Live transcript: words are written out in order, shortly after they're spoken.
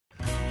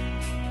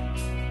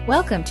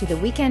Welcome to the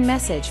weekend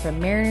message from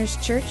Mariners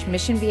Church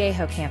Mission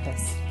Viejo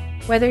campus.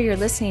 Whether you're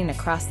listening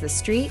across the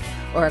street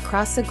or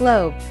across the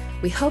globe,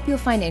 we hope you'll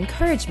find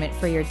encouragement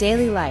for your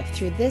daily life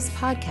through this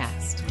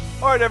podcast.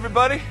 All right,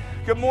 everybody.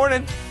 Good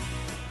morning.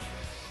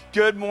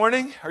 Good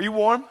morning. Are you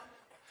warm?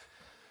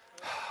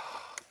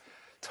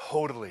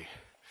 Totally.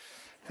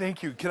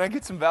 Thank you. Can I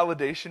get some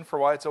validation for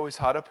why it's always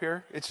hot up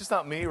here? It's just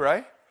not me,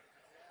 right?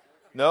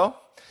 No?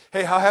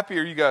 Hey, how happy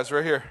are you guys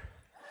right here?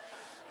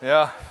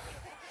 Yeah.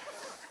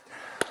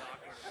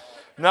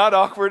 Not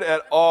awkward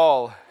at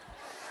all.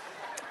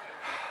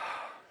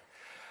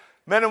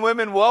 Men and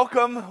women,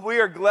 welcome. We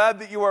are glad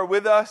that you are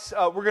with us.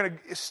 We're going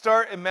to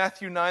start in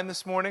Matthew 9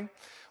 this morning.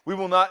 We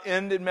will not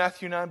end in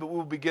Matthew 9, but we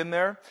will begin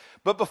there.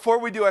 But before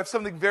we do, I have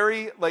something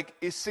very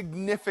is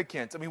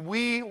significant. I mean,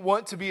 we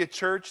want to be a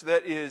church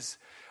that is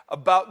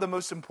about the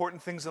most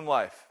important things in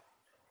life.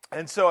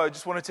 And so I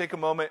just want to take a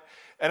moment,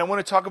 and I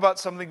want to talk about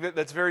something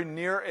that's very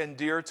near and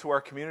dear to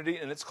our community,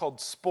 and it's called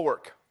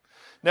Spork.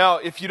 Now,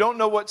 if you don't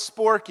know what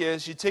Spork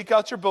is, you take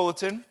out your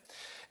bulletin,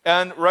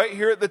 and right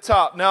here at the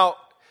top. Now,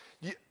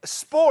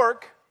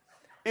 Spork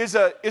is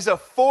a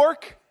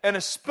fork and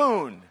a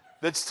spoon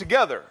that's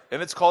together,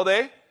 and it's called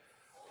a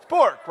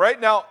Spork, right?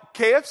 Now,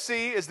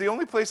 KFC is the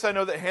only place I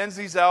know that hands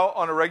these out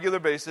on a regular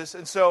basis,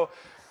 and so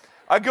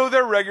I go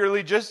there regularly.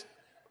 It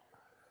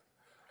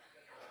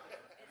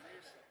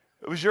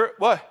was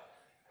what?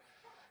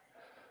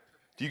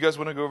 Do you guys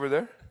want to go over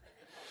there?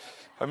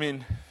 I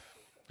mean,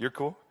 you're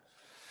cool.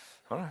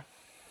 All right.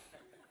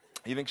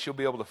 You think she'll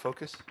be able to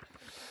focus?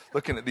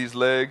 Looking at these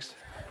legs.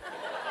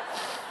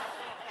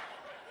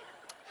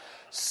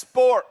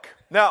 Spork.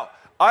 Now,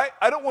 I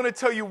don't want to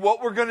tell you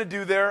what we're going to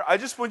do there. I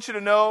just want you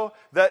to know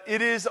that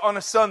it is on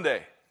a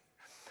Sunday.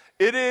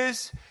 It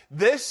is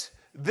this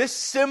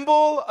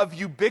symbol of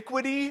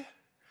ubiquity,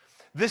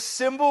 this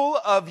symbol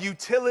of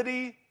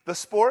utility, the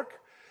spork,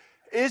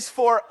 is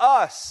for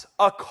us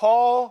a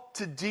call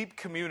to deep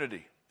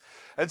community.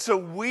 And so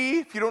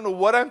if you don't know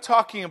what I'm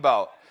talking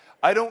about,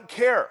 I don't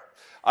care.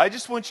 I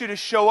just want you to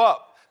show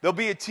up. There'll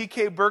be a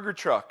TK burger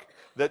truck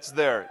that's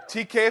there.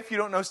 TK, if you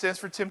don't know, stands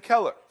for Tim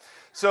Keller.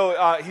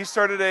 So he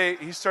started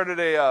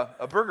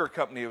a burger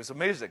company. It was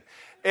amazing.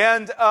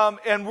 And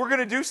we're going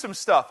to do some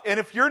stuff. And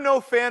if you're no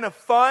fan of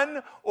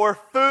fun or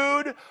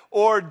food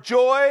or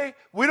joy,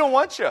 we don't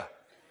want you.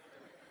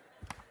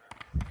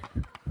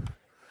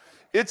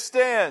 It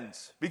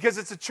stands because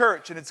it's a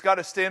church and it's got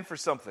to stand for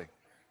something.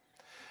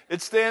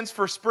 It stands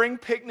for Spring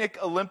Picnic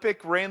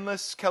Olympic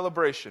Rainless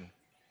Calibration.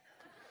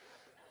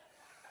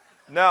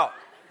 Now,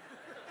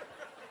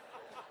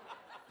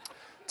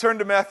 turn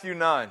to Matthew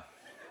 9.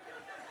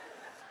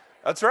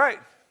 That's right.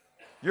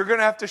 You're going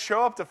to have to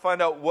show up to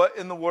find out what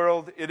in the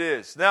world it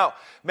is. Now,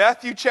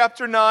 Matthew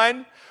chapter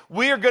 9,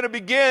 we are going to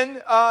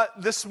begin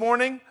this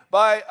morning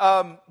by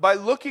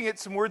looking at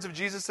some words of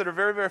Jesus that are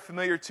very, very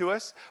familiar to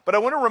us. But I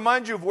want to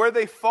remind you of where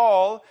they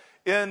fall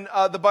in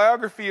the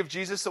biography of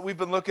Jesus that we've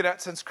been looking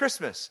at since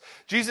Christmas.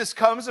 Jesus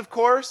comes, of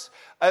course,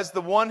 as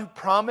the one who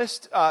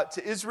promised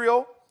to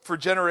Israel for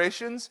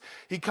generations.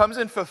 He comes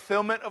in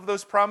fulfillment of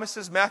those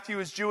promises. Matthew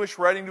is Jewish,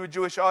 writing to a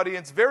Jewish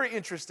audience, very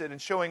interested in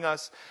showing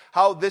us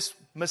how this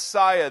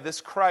Messiah, this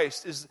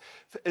Christ,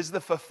 is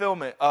the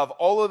fulfillment of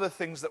all of the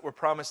things that were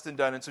promised and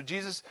done. And so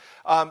Jesus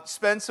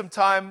spends some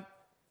time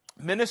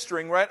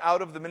ministering right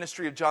out of the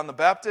ministry of John the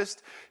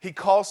Baptist. He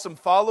calls some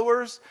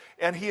followers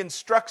and he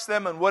instructs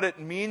them on what it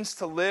means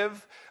to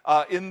live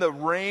in the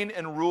reign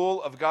and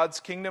rule of God's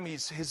kingdom.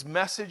 His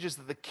message is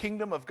that the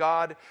kingdom of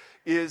God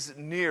is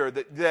near,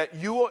 that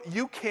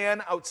you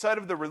can, outside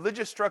of the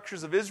religious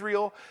structures of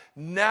Israel,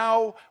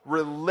 now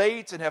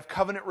relate and have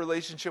covenant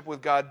relationship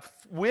with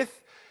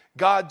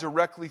God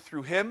directly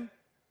through him.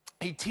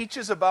 He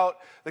teaches about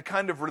the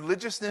kind of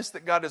religiousness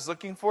that God is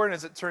looking for, and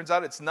as it turns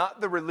out, it's not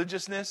the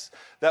religiousness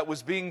that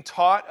was being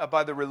taught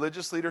by the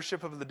religious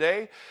leadership of the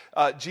day.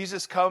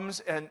 Jesus comes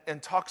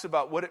and talks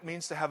about what it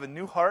means to have a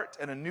new heart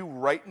and a new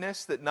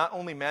rightness that not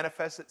only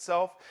manifests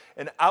itself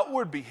in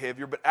outward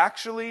behavior, but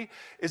actually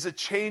is a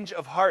change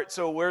of heart.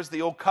 So where's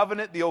the old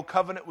covenant? The old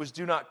covenant was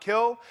do not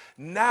kill.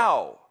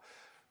 Now,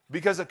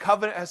 because a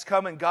covenant has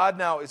come and God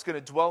now is going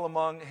to dwell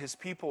among his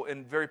people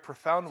in very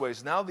profound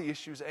ways, now the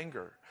issue is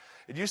anger.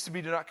 It used to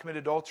be do not commit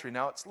adultery.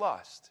 Now it's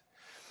lust.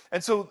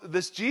 And so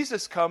this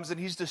Jesus comes and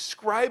he's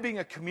describing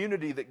a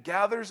community that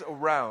gathers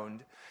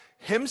around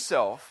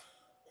himself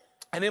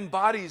and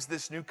embodies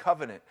this new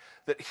covenant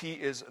that he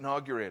is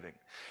inaugurating.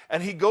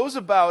 And he goes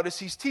about, as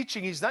he's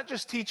teaching, he's not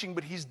just teaching,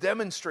 but he's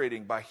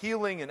demonstrating by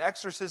healing and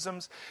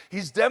exorcisms.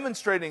 He's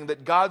demonstrating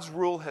that God's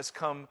rule has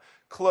come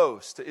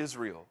close to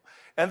Israel.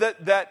 And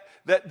that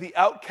the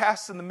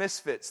outcasts and the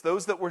misfits,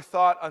 those that were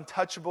thought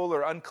untouchable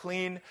or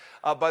unclean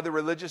by the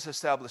religious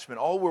establishment,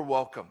 all were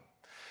welcome.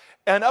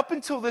 And up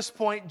until this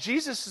point,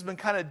 Jesus has been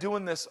kind of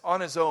doing this on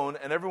his own,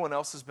 and everyone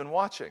else has been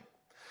watching.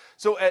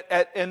 So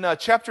in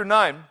chapter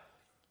 9,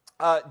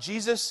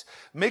 Jesus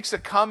makes a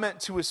comment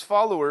to his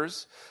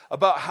followers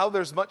about how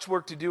there's much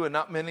work to do and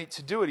not many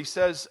to do it. He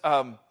says,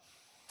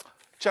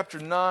 chapter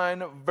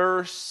 9,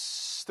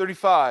 verse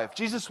 35.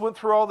 Jesus went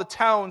through all the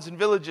towns and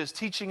villages,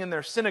 teaching in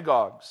their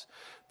synagogues,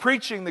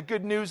 preaching the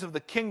good news of the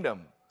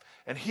kingdom,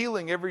 and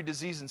healing every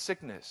disease and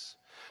sickness.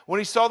 When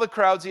he saw the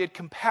crowds, he had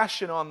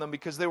compassion on them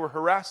because they were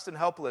harassed and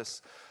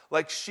helpless,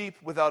 like sheep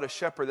without a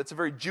shepherd. That's a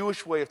very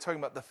Jewish way of talking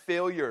about the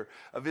failure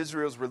of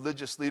Israel's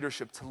religious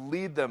leadership to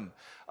lead them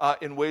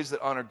in ways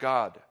that honor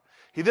God.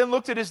 He then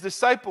looked at his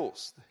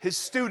disciples, his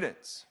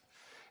students,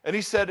 and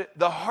he said,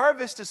 the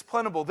harvest is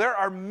plentiful. There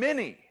are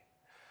many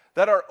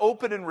that are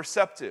open and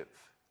receptive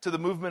to the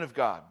movement of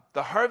God.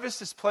 The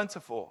harvest is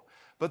plentiful,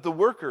 but the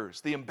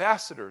workers, the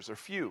ambassadors, are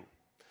few.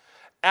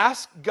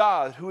 Ask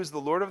God, who is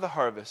the Lord of the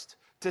harvest,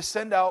 to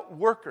send out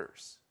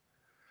workers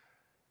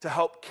to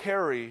help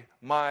carry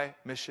my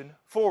mission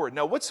forward.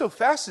 Now, what's so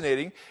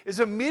fascinating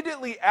is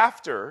immediately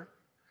after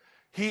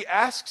he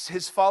asks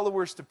his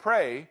followers to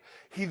pray,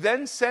 he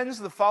then sends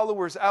the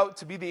followers out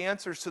to be the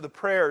answers to the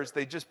prayers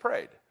they just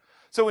prayed.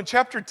 So in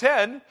chapter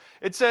 10,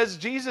 it says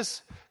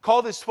Jesus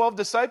called his 12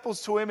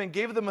 disciples to him and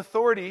gave them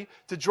authority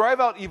to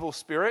drive out evil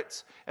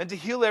spirits and to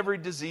heal every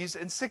disease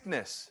and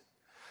sickness.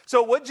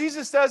 So what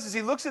Jesus does is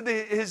he looks at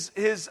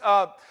his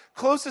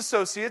close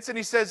associates and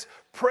he says,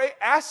 pray,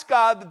 ask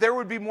God that there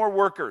would be more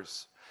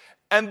workers.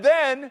 And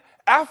then,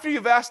 after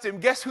you've asked him,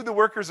 guess who the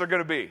workers are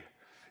going to be?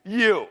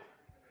 You.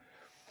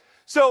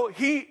 So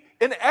he,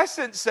 in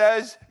essence,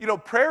 says,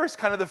 prayer is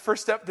kind of the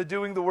first step to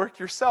doing the work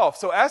yourself.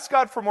 So ask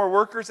God for more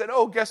workers, and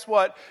guess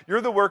what?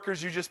 You're the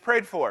workers you just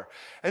prayed for.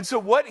 And so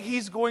what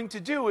he's going to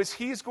do is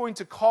he's going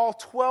to call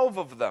 12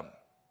 of them.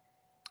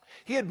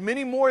 He had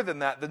many more than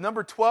that. The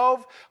number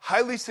 12,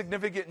 highly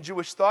significant in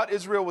Jewish thought.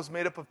 Israel was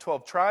made up of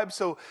 12 tribes.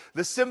 So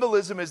the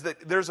symbolism is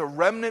that there's a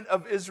remnant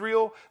of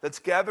Israel that's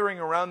gathering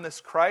around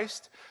this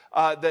Christ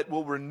that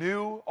will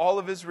renew all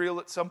of Israel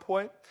at some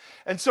point.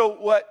 And so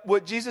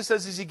what Jesus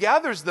says is he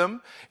gathers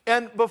them.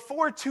 And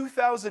before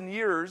 2,000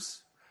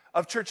 years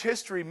of church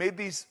history made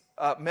these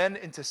men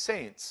into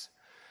saints,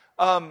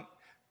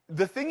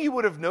 the thing you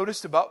would have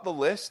noticed about the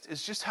list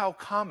is just how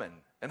common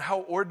and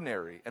how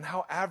ordinary and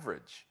how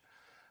average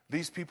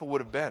these people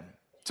would have been.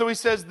 So he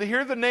says, here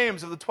are the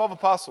names of the 12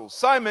 apostles.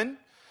 Simon,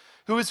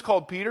 who is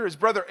called Peter, his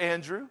brother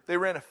Andrew. They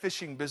ran a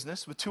fishing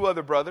business with two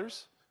other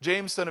brothers,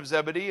 James, son of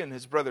Zebedee, and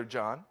his brother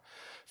John.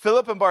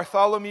 Philip and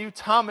Bartholomew,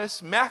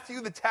 Thomas,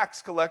 Matthew, the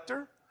tax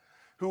collector,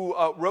 who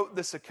wrote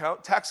this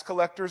account. Tax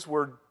collectors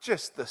were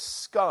just the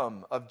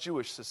scum of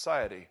Jewish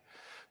society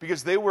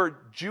because they were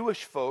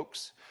Jewish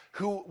folks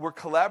who were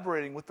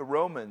collaborating with the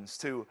Romans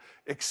to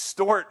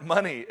extort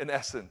money, in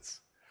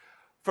essence,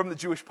 from the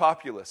Jewish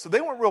populace. So they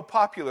weren't real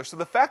popular. So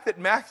the fact that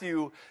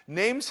Matthew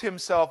names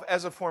himself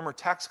as a former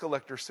tax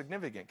collector is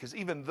significant because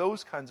even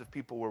those kinds of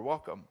people were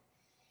welcome.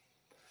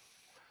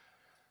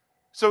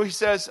 So he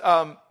says,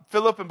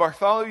 Philip and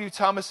Bartholomew,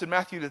 Thomas and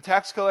Matthew the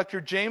tax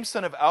collector, James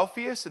son of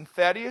Alphaeus and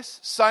Thaddeus,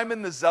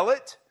 Simon the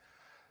zealot.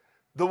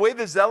 The way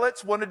the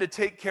zealots wanted to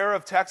take care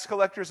of tax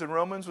collectors and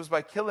Romans was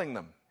by killing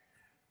them.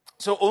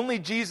 So only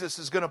Jesus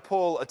is going to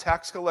pull a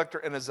tax collector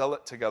and a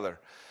zealot together.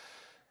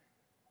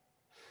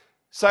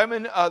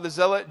 Simon the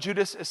Zealot,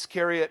 Judas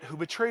Iscariot, who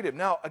betrayed him.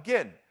 Now,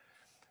 again,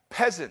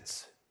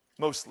 peasants,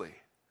 mostly.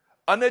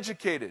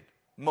 Uneducated,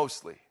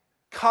 mostly.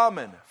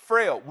 Common,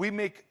 frail. We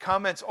make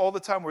comments all the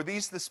time. Were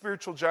these the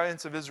spiritual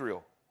giants of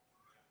Israel?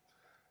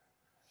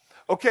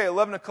 Okay,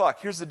 11 o'clock.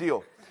 Here's the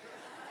deal.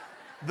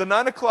 The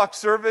 9 o'clock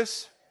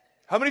service,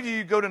 how many of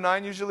you go to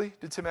 9 usually?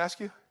 Did Tim ask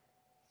you?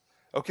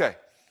 Okay.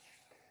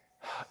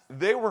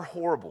 They were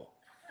horrible.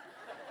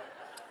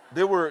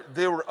 They were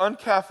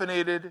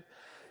uncaffeinated.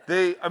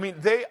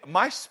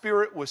 My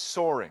spirit was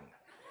soaring,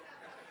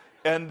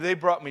 and they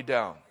brought me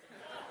down.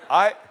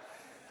 I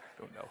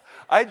don't know.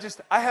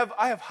 I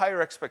have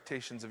higher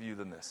expectations of you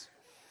than this.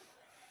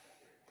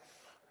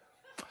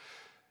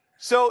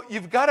 So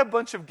you've got a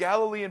bunch of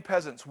Galilean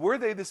peasants. Were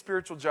they the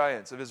spiritual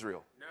giants of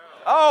Israel? No.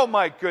 Oh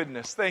my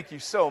goodness, thank you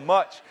so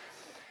much.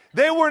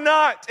 They were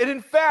not. And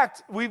in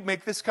fact, we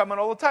make this comment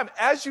all the time.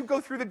 As you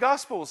go through the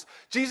Gospels,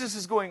 Jesus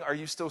is going, are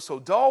you still so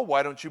dull?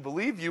 Why don't you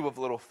believe, you of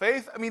little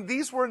faith?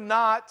 These were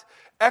not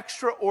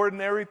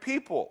extraordinary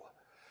people.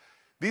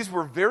 These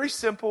were very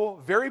simple,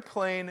 very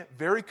plain,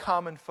 very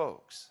common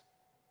folks.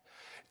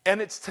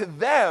 And it's to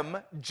them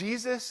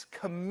Jesus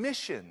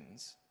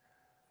commissions.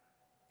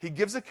 He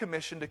gives a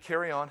commission to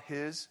carry on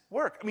his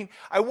work.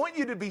 I want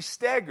you to be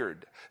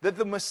staggered that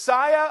the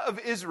Messiah of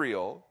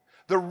Israel,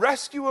 the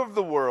rescuer of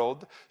the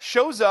world,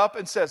 shows up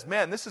and says,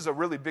 man, this is a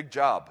really big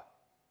job.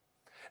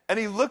 And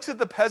he looks at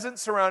the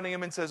peasants surrounding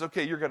him and says,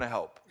 okay, you're going to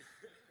help.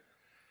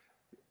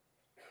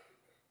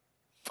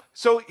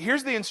 So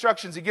here's the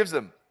instructions he gives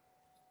them.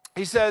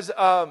 He says,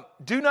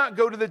 do not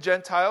go to the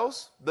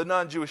Gentiles, the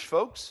non-Jewish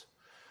folks,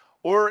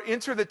 or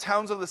enter the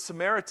towns of the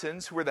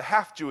Samaritans, who were the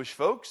half-Jewish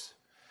folks.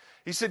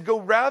 He said, go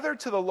rather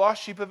to the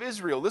lost sheep of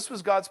Israel. This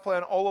was God's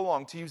plan all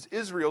along, to use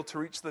Israel to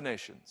reach the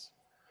nations.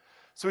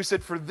 So he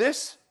said, for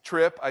this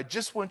trip, I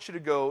just want you to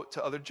go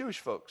to other Jewish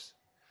folks.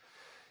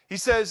 He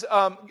says,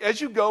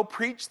 as you go,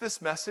 preach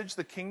this message,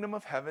 the kingdom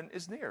of heaven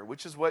is near,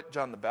 which is what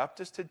John the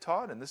Baptist had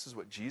taught, and this is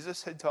what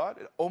Jesus had taught,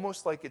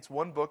 almost like it's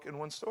one book and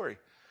one story.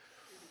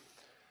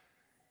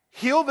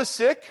 Heal the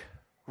sick,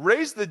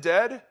 raise the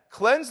dead,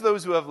 cleanse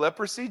those who have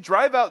leprosy,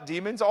 drive out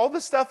demons, all the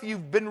stuff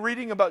you've been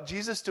reading about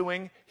Jesus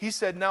doing, he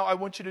said, now I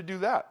want you to do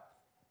that.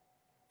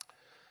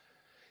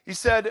 He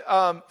said,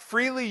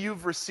 freely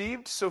you've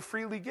received, so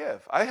freely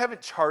give. I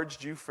haven't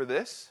charged you for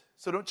this,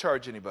 so don't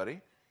charge anybody.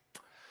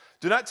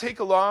 Do not take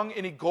along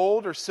any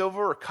gold or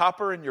silver or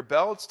copper in your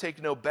belts.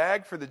 Take no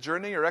bag for the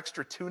journey or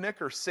extra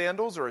tunic or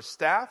sandals or a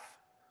staff,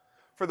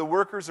 for the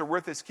workers are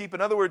worth his keep. In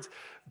other words,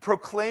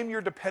 proclaim your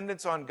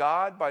dependence on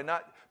God by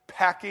not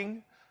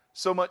packing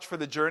so much for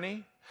the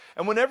journey.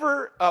 And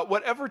whatever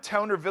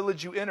town or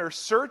village you enter,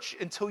 search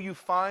until you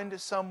find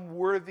some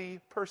worthy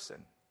person.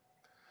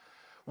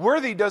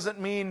 Worthy doesn't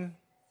mean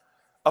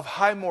of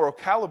high moral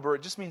caliber.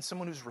 It just means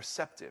someone who's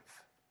receptive.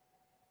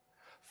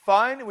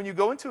 When you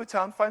go into a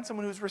town, find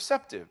someone who's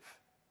receptive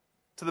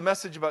to the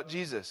message about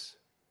Jesus.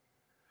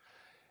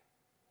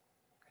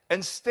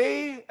 And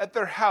stay at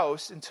their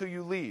house until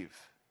you leave.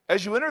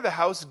 As you enter the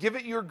house, give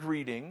it your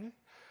greeting.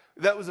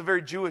 That was a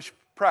very Jewish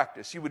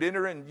practice. You would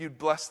enter and you'd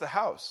bless the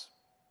house.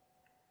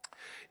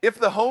 If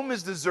the home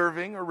is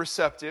deserving or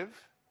receptive,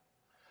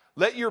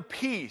 let your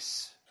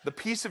peace, the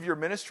peace of your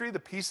ministry, the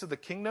peace of the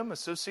kingdom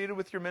associated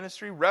with your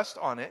ministry, rest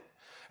on it.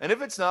 And if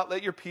it's not,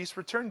 let your peace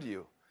return to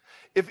you.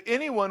 If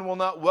anyone will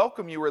not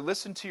welcome you or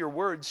listen to your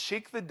words,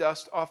 shake the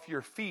dust off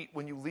your feet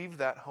when you leave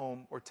that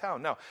home or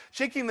town. Now,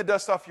 shaking the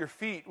dust off your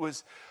feet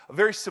was a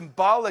very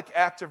symbolic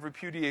act of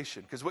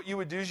repudiation, because what you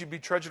would do is you'd be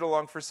trudging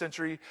along first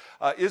century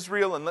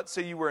Israel, and let's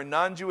say you were in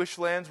non-Jewish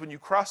lands. When you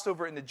crossed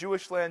over into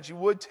Jewish lands, you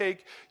would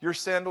take your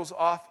sandals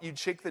off, you'd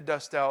shake the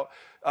dust out,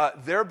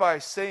 thereby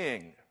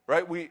saying,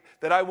 right,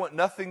 that I want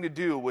nothing to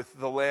do with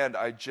the land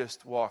I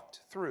just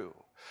walked through.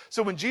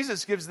 So when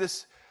Jesus gives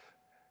this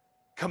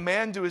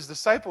command to his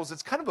disciples,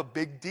 it's kind of a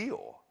big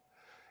deal.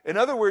 In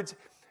other words,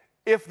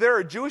 if there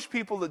are Jewish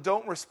people that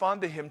don't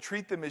respond to him,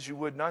 treat them as you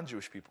would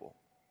non-Jewish people.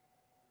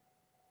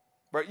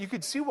 Right? You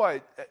could see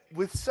why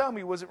with some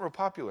he wasn't real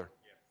popular.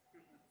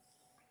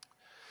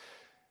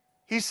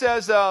 He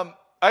says,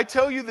 I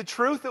tell you the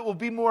truth, it will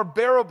be more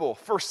bearable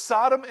for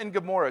Sodom and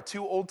Gomorrah,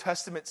 two Old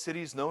Testament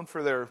cities known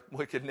for their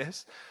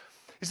wickedness.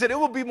 He said, it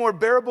will be more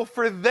bearable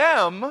for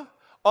them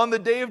on the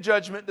day of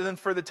judgment than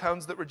for the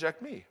towns that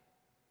reject me.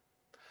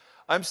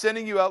 I'm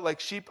sending you out like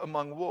sheep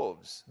among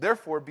wolves.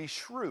 Therefore, be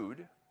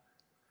shrewd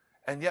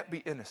and yet be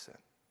innocent.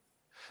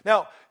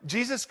 Now,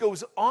 Jesus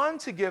goes on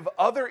to give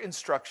other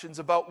instructions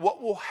about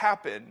what will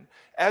happen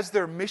as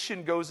their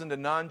mission goes into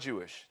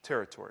non-Jewish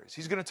territories.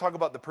 He's going to talk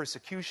about the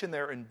persecution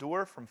they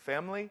endure from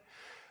family,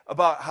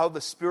 about how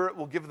the Spirit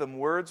will give them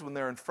words when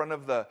they're in front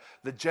of the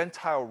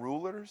Gentile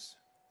rulers.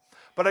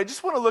 But I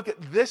just want to look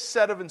at this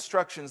set of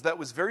instructions that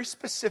was very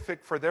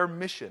specific for their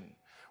mission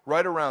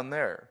right around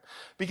there.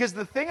 Because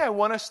the thing I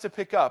want us to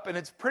pick up, and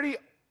it's pretty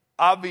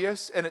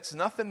obvious, and it's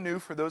nothing new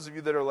for those of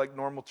you that are like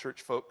normal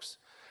church folks,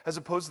 as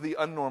opposed to the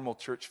unnormal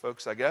church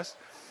folks, I guess,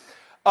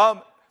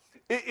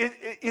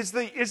 is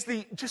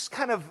the just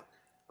kind of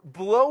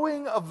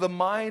blowing of the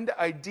mind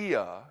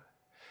idea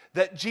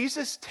that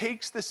Jesus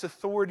takes this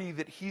authority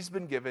that he's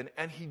been given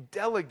and he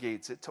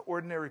delegates it to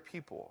ordinary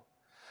people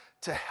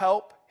to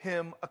help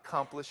him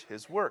accomplish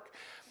his work.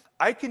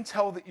 I can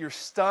tell that you're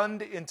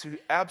stunned into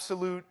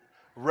absolute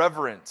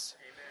reverence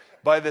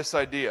by this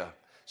idea.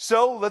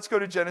 So let's go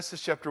to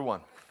Genesis chapter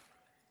 1.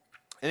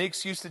 Any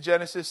excuse to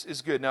Genesis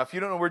is good. Now, if you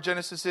don't know where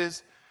Genesis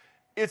is,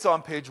 it's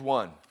on page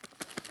 1.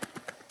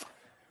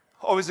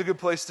 Always a good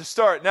place to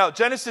start. Now,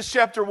 Genesis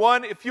chapter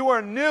 1, if you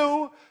are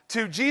new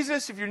to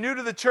Jesus, if you're new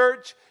to the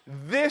church,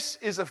 this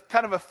is a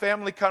kind of a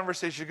family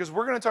conversation because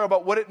we're going to talk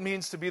about what it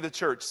means to be the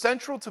church.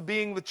 Central to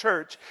being the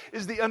church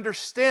is the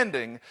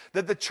understanding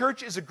that the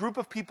church is a group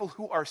of people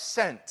who are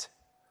sent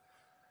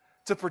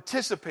to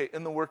participate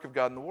in the work of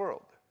God in the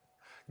world.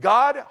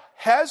 God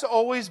has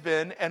always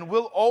been and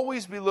will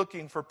always be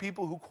looking for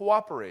people who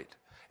cooperate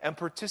and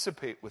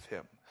participate with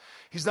him.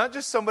 He's not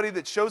just somebody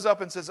that shows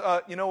up and says,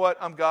 you know what,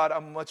 I'm God,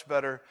 I'm much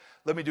better,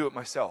 let me do it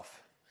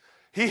myself.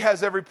 He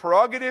has every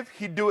prerogative,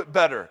 he'd do it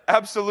better,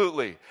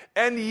 absolutely.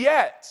 And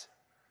yet,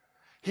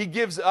 he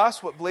gives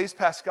us what Blaise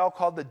Pascal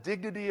called the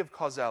dignity of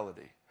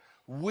causality.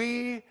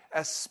 We,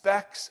 as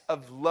specks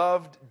of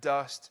loved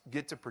dust,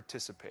 get to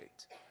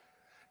participate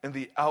in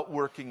the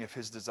outworking of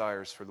his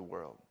desires for the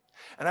world.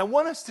 And I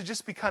want us to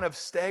just be kind of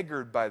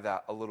staggered by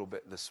that a little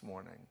bit this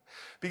morning.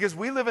 Because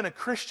we live in a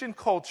Christian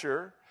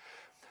culture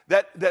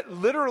that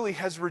literally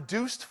has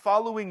reduced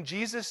following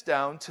Jesus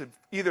down to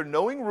either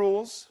knowing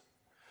rules,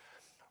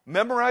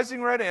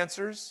 memorizing right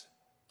answers,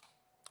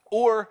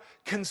 or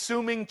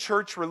consuming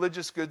church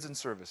religious goods and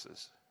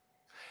services.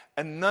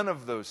 And none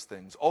of those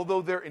things,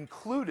 although they're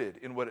included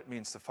in what it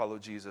means to follow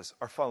Jesus,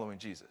 are following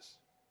Jesus.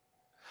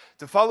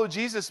 To follow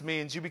Jesus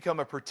means you become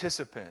a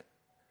participant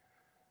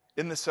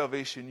in the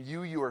salvation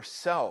you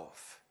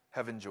yourself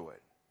have enjoyed.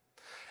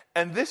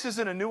 And this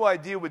isn't a new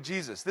idea with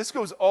Jesus. This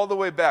goes all the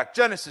way back.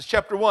 Genesis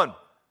chapter 1.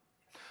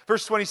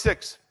 Verse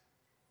 26,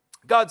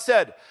 God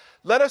said,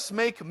 let us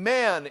make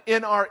man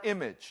in our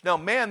image. Now,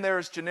 man there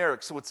is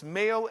generic, so it's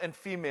male and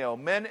female,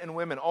 men and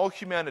women, all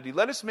humanity.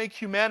 Let us make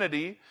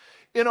humanity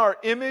in our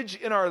image,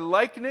 in our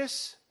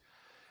likeness,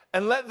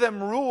 and let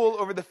them rule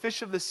over the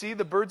fish of the sea,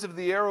 the birds of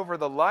the air, over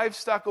the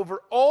livestock,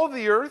 over all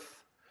the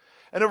earth,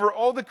 and over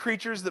all the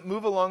creatures that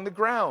move along the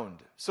ground.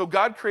 So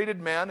God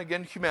created man,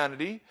 again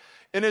humanity,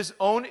 in his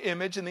own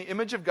image. In the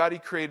image of God he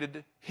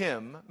created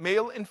him,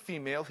 male and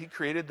female, he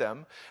created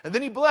them. And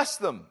then he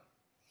blessed them.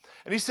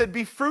 And he said,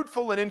 be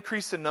fruitful and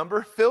increase in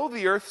number, fill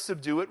the earth,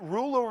 subdue it,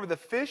 rule over the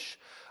fish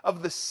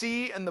of the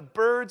sea and the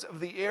birds of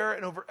the air,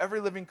 and over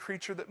every living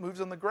creature that moves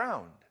on the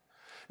ground.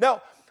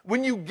 Now,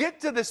 when you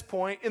get to this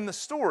point in the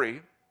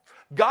story,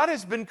 God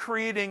has been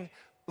creating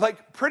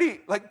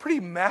pretty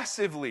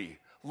massively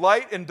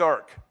light and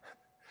dark,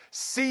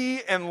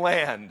 sea and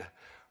land,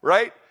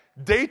 right?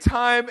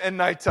 Daytime and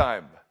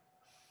nighttime.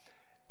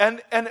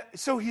 And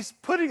so he's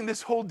putting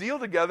this whole deal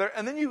together,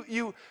 and then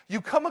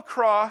you come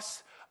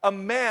across a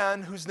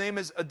man whose name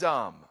is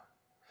Adam.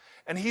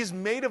 And he's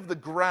made of the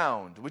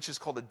ground, which is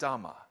called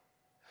Adama.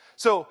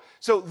 So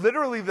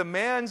literally the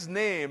man's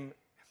name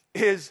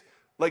is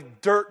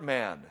like dirt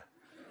man.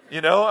 You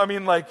know? I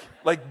mean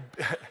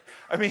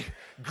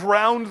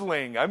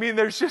groundling. I mean,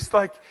 there's just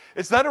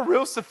it's not a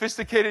real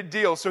sophisticated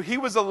deal. So he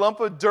was a lump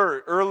of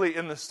dirt early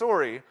in the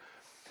story.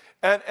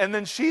 And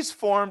then she's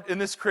formed in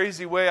this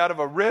crazy way out of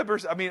a rib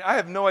I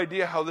have no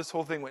idea how this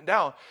whole thing went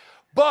down.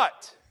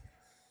 But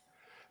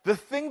the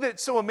thing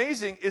that's so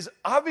amazing is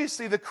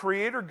obviously the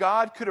Creator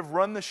God could have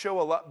run the show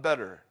a lot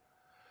better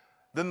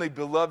than the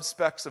beloved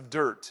specks of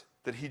dirt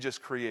that he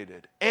just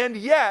created. And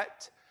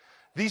yet,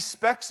 these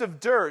specks of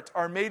dirt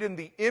are made in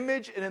the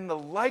image and in the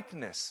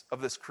likeness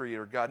of this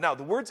Creator God. Now,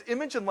 the words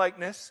image and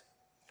likeness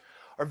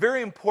are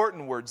very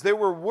important words. They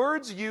were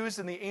words used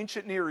in the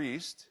ancient Near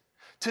East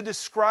to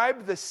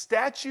describe the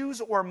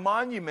statues or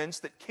monuments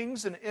that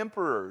kings and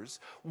emperors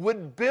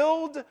would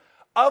build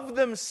of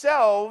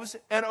themselves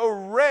an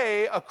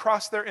array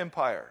across their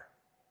empire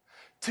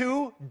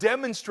to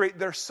demonstrate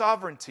their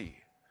sovereignty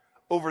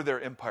over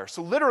their empire.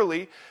 So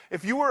literally,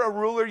 if you were a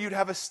ruler, you'd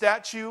have a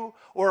statue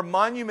or a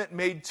monument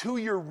made to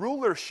your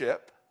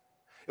rulership.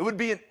 It would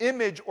be an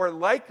image or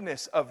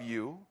likeness of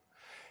you.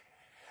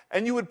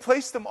 And you would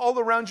place them all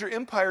around your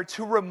empire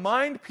to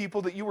remind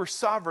people that you were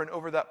sovereign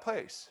over that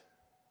place.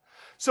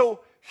 So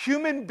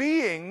human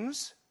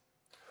beings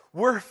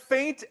were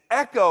faint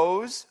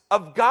echoes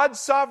of God's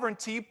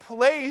sovereignty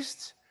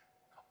placed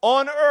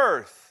on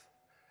earth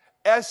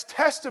as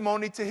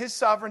testimony to his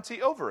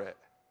sovereignty over it.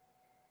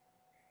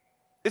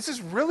 It's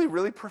this really,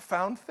 really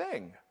profound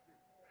thing.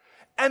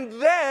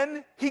 And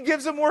then he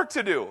gives them work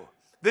to do.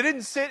 They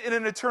didn't sit in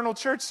an eternal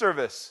church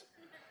service.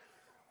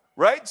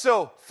 Right?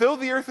 So, fill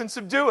the earth and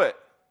subdue it.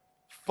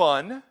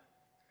 Fun.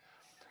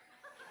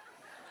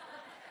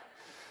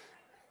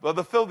 Well,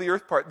 the fill the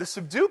earth part. The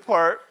subdue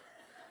part,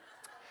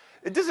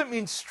 it doesn't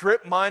mean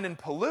strip, mine, and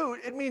pollute.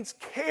 It means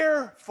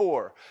care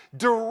for.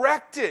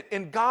 Direct it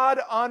in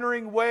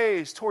God-honoring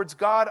ways towards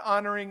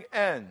God-honoring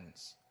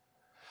ends.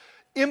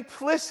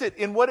 Implicit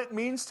in what it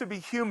means to be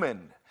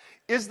human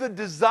is the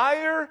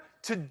desire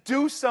to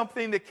do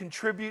something that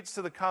contributes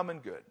to the common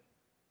good.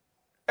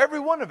 Every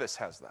one of us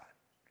has that.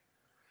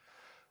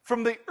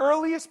 From the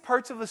earliest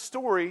parts of the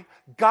story,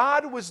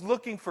 God was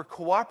looking for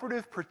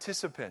cooperative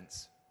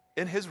participants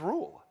in his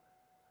rule.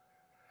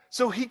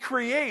 So he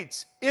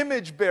creates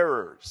image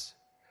bearers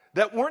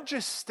that weren't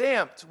just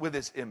stamped with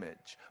his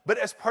image, but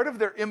as part of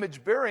their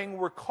image bearing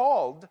were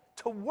called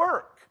to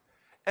work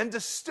and to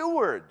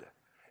steward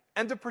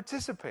and to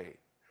participate.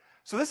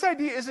 So this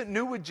idea isn't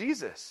new with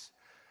Jesus,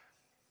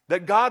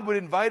 that God would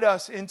invite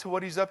us into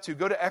what he's up to.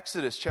 Go to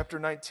Exodus chapter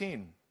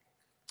 19.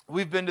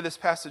 We've been to this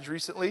passage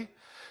recently.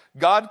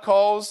 God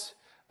calls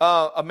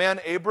a man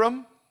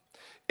Abram,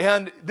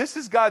 and this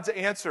is God's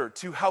answer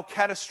to how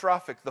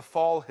catastrophic the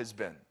fall has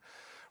been.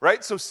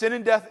 Right? So sin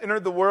and death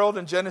entered the world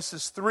in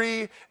Genesis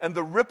 3, and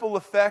the ripple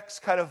effects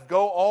kind of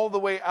go all the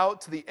way out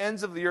to the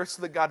ends of the earth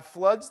so that God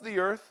floods the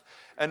earth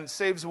and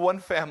saves one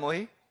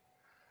family.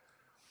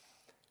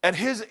 And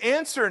his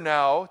answer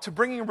now to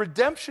bringing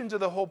redemption to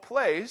the whole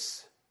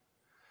place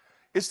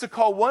is to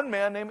call one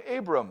man named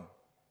Abram.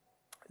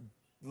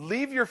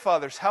 Leave your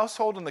father's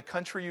household and the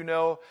country you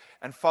know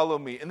and follow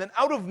me. And then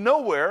out of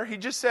nowhere, he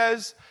just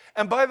says,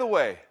 and by the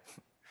way,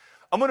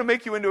 I'm going to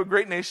make you into a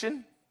great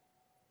nation.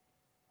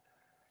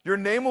 Your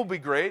name will be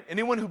great.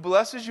 Anyone who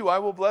blesses you, I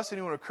will bless.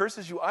 Anyone who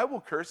curses you, I will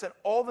curse. And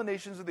all the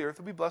nations of the earth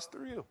will be blessed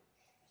through you.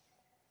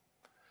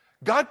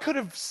 God could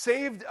have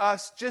saved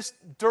us just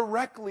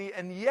directly,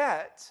 and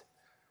yet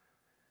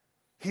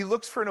he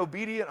looks for an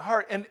obedient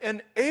heart.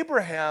 And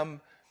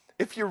Abraham,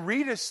 if you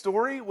read his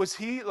story, was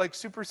he like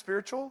super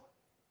spiritual?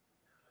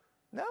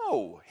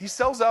 No. He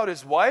sells out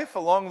his wife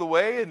along the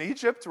way in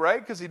Egypt, right?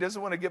 Because he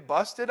doesn't want to get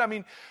busted. I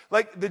mean,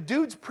 like the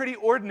dude's pretty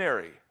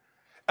ordinary.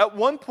 At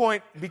one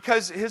point,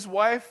 because his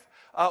wife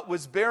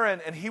was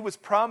barren and he was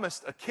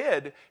promised a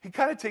kid, he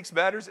kind of takes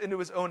matters into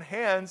his own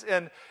hands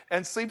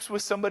and sleeps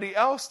with somebody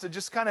else to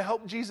just kind of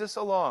help Jesus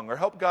along or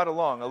help God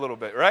along a little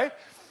bit, right?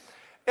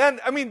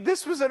 And I mean,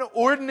 this was an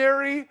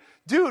ordinary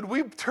dude.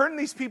 We've turned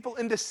these people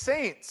into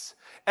saints.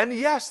 And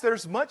yes,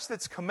 there's much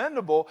that's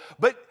commendable,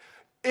 but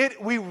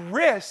we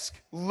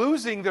risk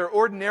losing their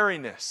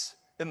ordinariness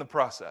in the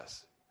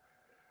process.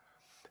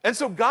 And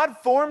so God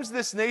forms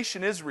this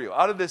nation, Israel,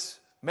 out of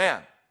this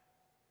man.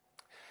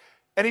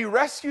 And he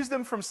rescues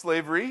them from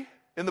slavery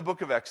in the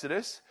book of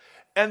Exodus.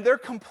 And they're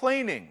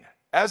complaining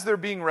as they're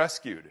being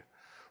rescued,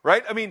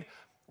 right? I mean,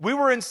 we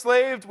were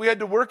enslaved, we had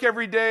to work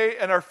every day,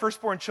 and our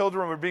firstborn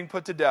children were being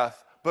put to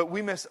death, but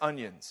we miss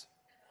onions.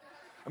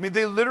 I mean,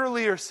 they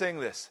literally are saying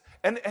this.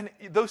 And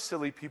those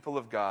silly people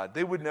of God,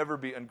 they would never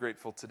be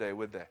ungrateful today,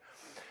 would they?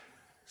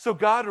 So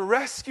God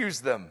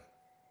rescues them,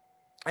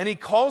 and he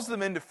calls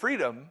them into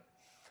freedom,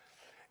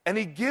 and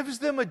he gives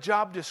them a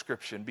job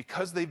description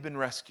because they've been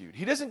rescued.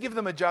 He doesn't give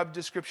them a job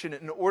description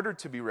in order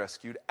to be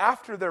rescued.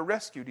 After they're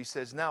rescued, he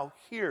says, now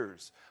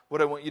here's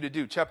what I want you to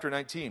do. Chapter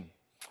 19.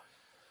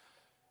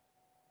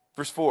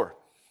 Verse 4,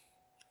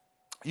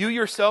 you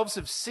yourselves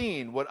have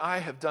seen what I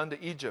have done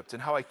to Egypt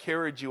and how I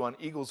carried you on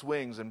eagle's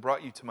wings and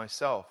brought you to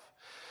myself.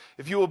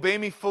 If you obey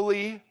me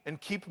fully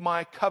and keep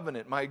my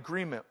covenant, my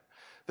agreement,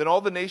 then out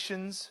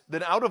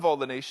of all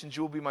the nations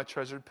you will be my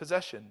treasured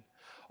possession.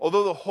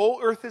 Although the whole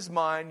earth is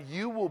mine,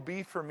 you will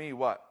be for me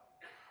what?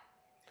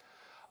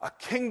 A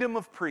kingdom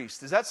of priests.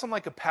 Does that sound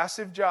like a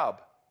passive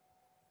job?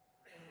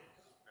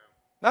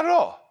 Not at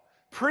all.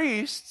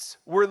 Priests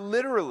were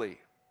literally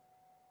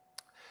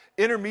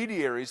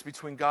intermediaries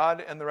between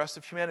God and the rest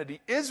of humanity.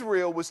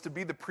 Israel was to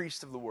be the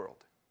priest of the world.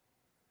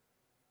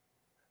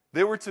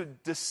 They were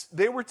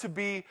to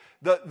be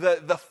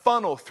the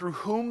funnel through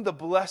whom the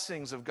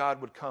blessings of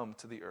God would come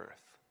to the earth.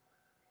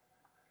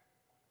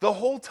 The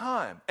whole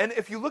time. And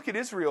if you look at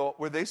Israel,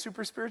 were they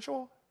super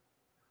spiritual?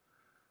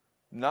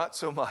 Not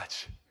so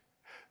much.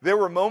 There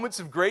were moments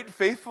of great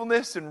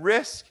faithfulness and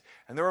risk,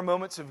 and there were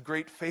moments of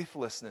great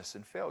faithlessness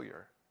and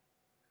failure.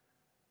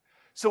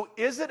 So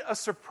is it a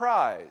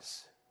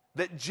surprise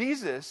that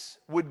Jesus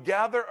would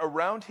gather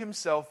around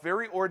himself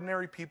very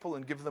ordinary people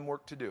and give them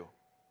work to do?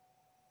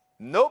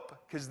 Nope,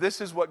 because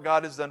this is what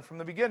God has done from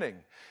the beginning.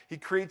 He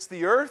creates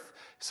the earth,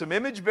 some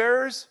image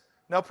bearers,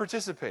 now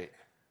participate.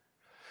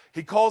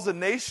 He calls a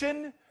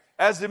nation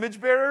as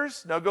image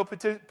bearers, now go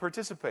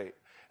participate.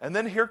 And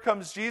then here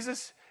comes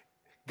Jesus,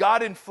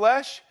 God in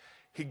flesh.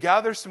 He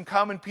gathers some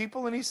common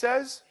people and he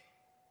says,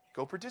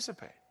 go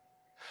participate.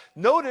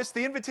 Notice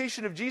the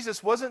invitation of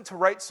Jesus wasn't to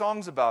write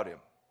songs about him.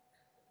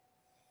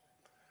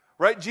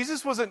 Right?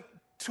 Jesus wasn't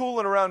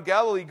tooling around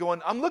Galilee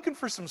going, I'm looking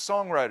for some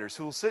songwriters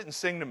who will sit and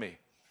sing to me.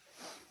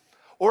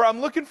 Or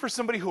I'm looking for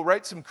somebody who will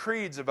write some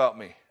creeds about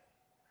me.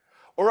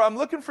 Or I'm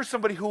looking for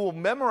somebody who will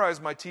memorize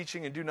my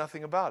teaching and do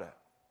nothing about it.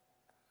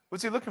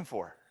 What's he looking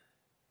for?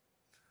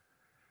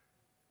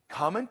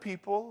 Common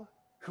people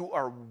who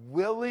are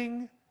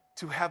willing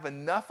to have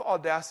enough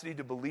audacity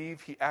to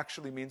believe he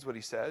actually means what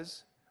he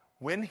says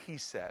when he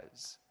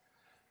says,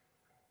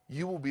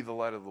 you will be the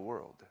light of the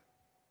world.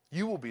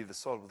 You will be the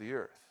salt of the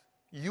earth.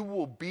 You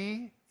will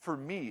be, for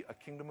me, a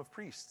kingdom of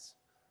priests.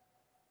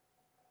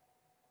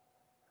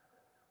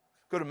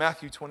 Go to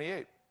Matthew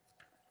 28.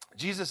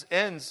 Jesus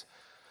ends,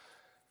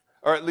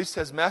 or at least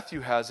as Matthew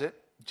has it,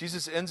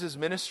 Jesus ends his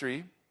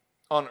ministry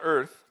on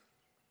earth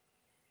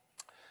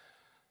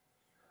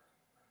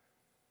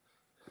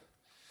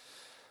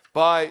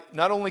by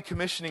not only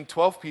commissioning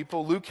 12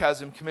 people, Luke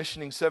has him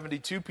commissioning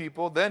 72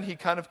 people, then he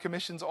kind of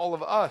commissions all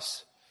of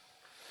us.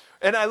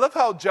 And I love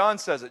how John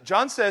says it.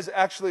 John says,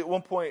 actually, at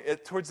one point,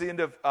 towards the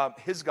end of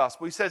his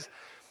gospel, he says,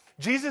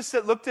 Jesus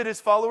looked at his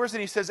followers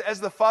and he says,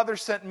 as the Father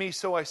sent me,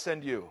 so I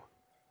send you.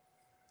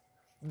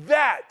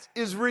 That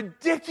is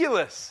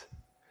ridiculous.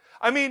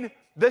 I mean,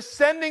 the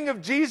sending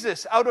of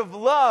Jesus out of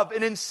love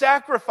and in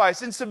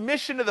sacrifice, in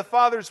submission to the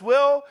Father's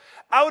will,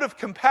 out of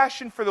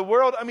compassion for the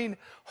world. I mean,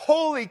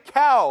 holy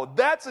cow,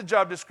 that's a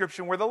job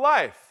description worth a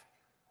life.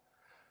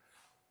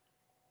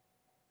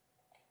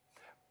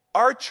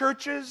 Our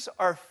churches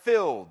are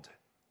filled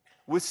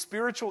with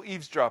spiritual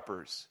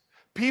eavesdroppers,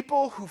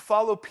 people who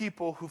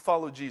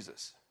follow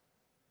Jesus.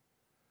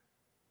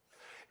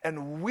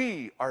 And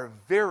we are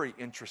very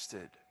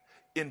interested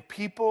in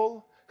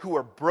people who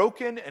are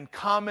broken and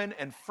common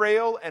and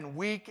frail and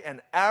weak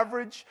and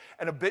average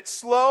and a bit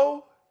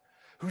slow,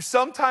 who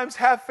sometimes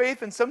have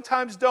faith and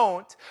sometimes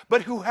don't,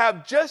 but who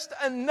have just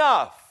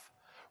enough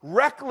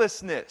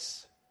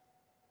recklessness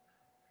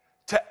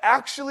to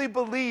actually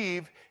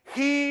believe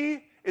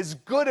he is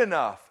good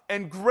enough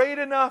and great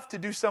enough to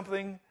do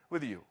something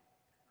with you.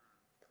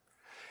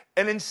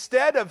 And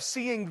instead of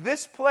seeing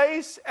this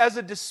place as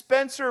a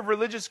dispenser of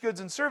religious goods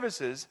and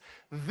services,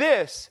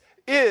 this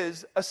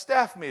is a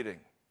staff meeting.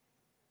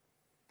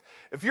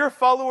 If you're a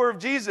follower of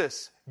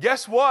Jesus,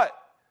 guess what?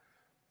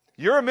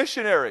 You're a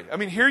missionary. I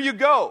mean, here you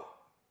go.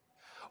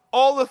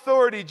 All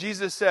authority,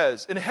 Jesus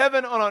says, in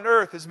heaven and on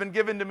earth has been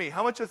given to me.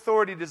 How much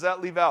authority does that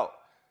leave out?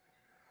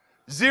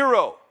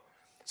 0.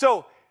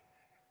 So,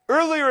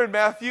 earlier in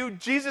Matthew,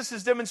 Jesus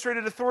has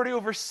demonstrated authority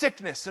over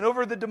sickness and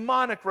over the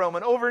demonic realm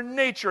and over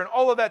nature and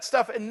all of that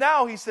stuff. And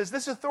now he says,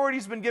 this authority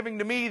has been given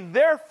to me,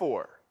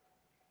 therefore,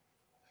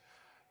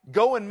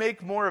 go and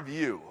make more of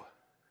you.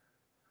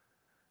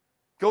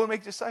 Go and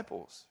make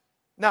disciples.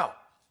 Now,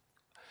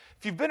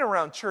 if you've been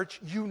around church,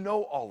 you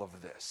know all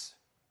of this.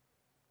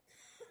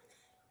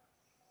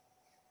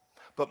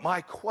 But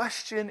my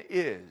question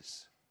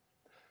is,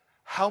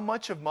 how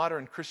much of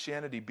modern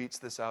Christianity beats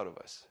this out of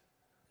us?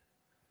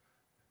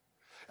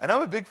 And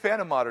I'm a big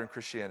fan of modern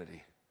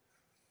Christianity.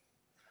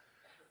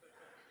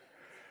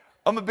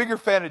 I'm a bigger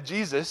fan of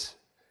Jesus,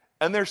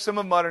 and there's some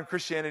of modern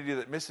Christianity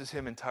that misses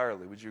him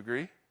entirely. Would you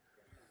agree?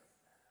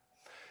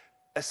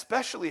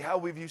 Especially how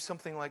we view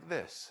something like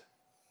this.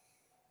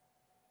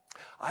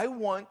 I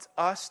want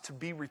us to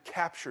be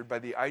recaptured by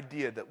the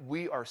idea that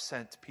we are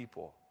sent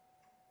people.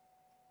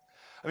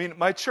 I mean,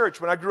 my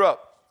church, when I grew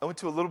up, I went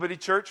to a little bitty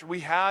church.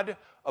 We had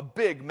a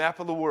big map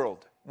of the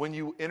world when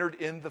you entered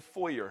in the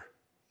foyer,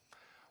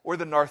 or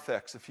the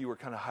narthex if you were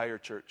kind of higher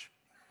church,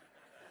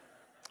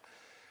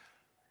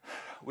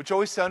 which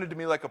always sounded to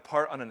me like a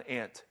part on an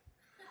ant.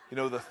 You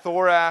know, the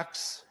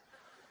thorax,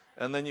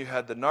 and then you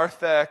had the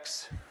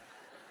narthex.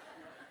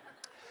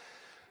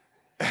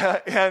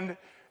 And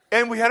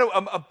we had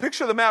a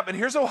picture of the map, and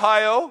here's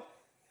Ohio.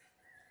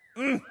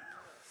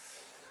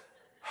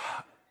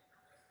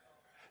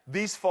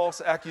 These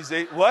false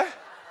accusations. What?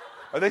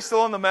 Are they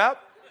still on the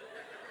map?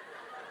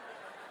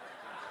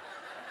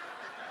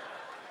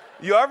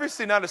 You're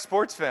obviously not a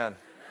sports fan.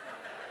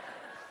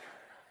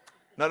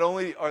 Not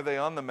only are they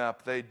on the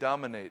map, they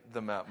dominate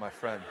the map, my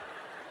friend.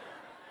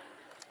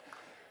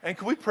 And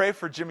can we pray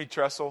for Jimmy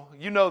Tressel?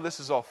 You know this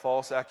is all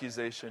false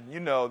accusation. You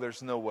know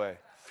there's no way.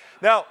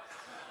 Now,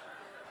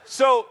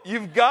 so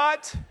you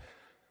got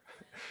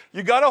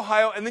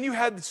Ohio, and then you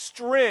had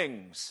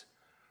strings,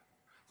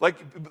 like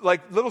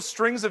little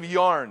strings of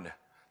yarn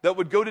that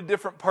would go to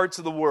different parts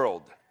of the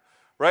world,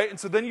 right? And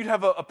so then you'd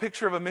have a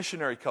picture of a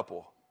missionary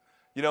couple,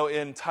 you know,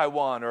 in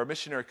Taiwan, or a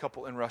missionary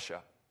couple in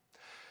Russia.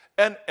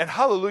 And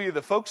hallelujah,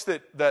 the folks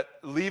that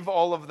leave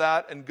all of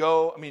that and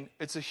go, I mean,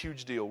 it's a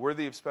huge deal,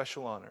 worthy of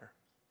special honor.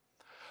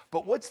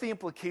 But what's the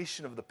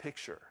implication of the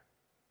picture?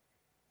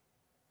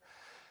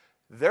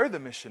 They're the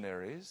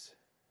missionaries,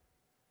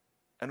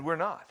 and we're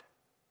not,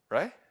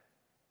 right?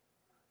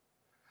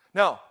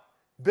 Now,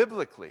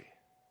 biblically,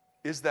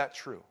 is that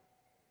true?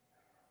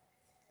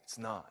 It's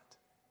not.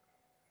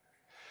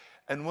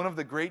 And one of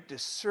the great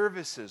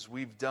disservices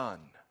we've done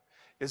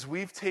is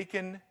we've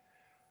taken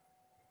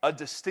a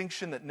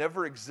distinction that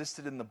never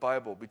existed in the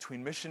Bible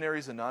between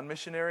missionaries and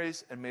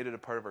non-missionaries and made it a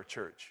part of our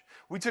church.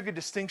 We took a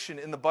distinction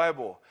in the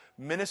Bible,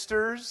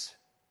 ministers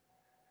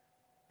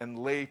and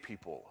lay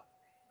people.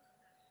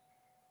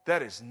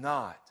 That is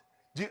not.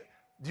 Do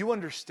you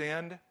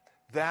understand?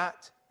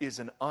 That is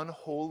an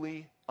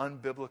unholy,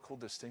 unbiblical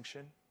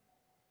distinction.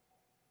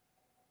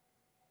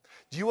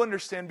 Do you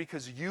understand,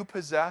 because you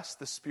possess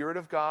the Spirit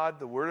of God,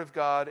 the Word of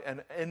God,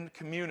 and in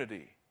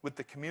community with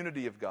the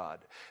community of God,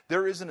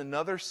 there isn't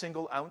another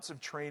single ounce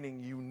of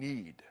training you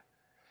need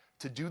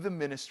to do the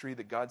ministry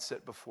that God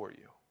set before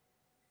you.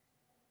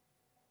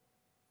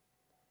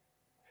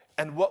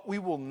 And what we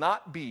will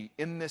not be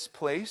in this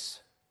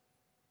place,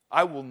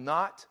 I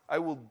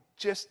will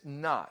just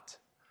not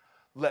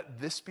let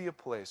this be a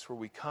place where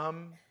we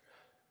come,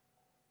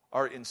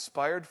 are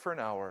inspired for an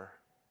hour,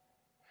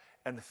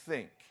 and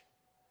think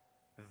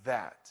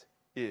that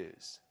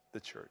is the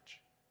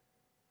church.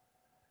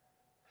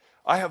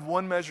 I have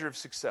one measure of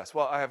success.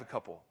 Well, I have a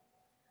couple.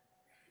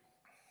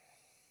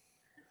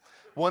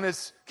 One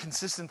is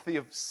consistency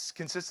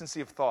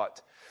of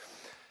thought.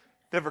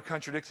 Never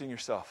contradicting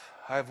yourself.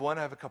 I have one,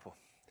 I have a couple.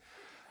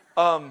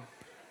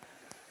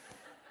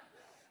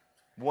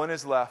 One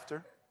is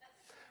laughter,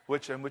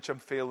 which I'm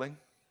failing.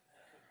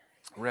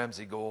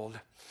 Ramsey Gold.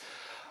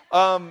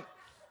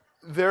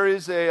 There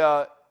is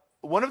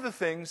one of the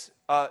things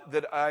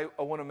that I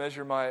want to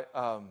measure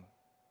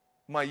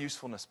my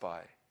usefulness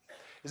by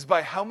is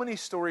by how many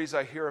stories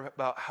I hear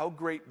about how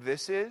great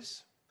this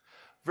is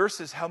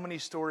versus how many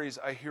stories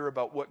I hear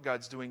about what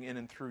God's doing in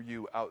and through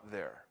you out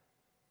there.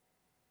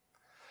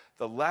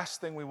 The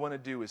last thing we want to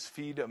do is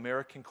feed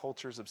American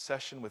culture's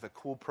obsession with a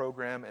cool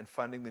program and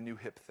finding the new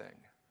hip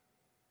thing.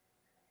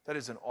 That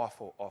is an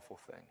awful, awful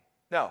thing.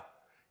 Now,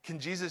 can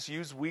Jesus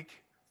use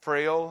weak,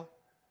 frail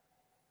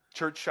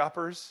church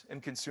shoppers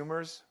and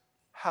consumers?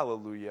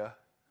 Hallelujah.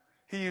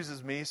 He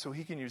uses me, so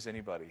he can use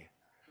anybody.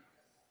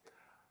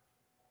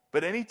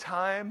 But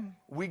anytime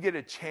we get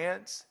a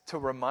chance to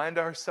remind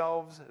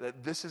ourselves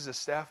that this is a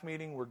staff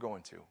meeting, we're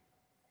going to.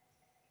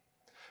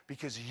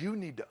 Because you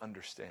need to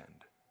understand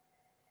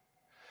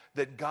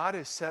that God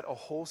has set a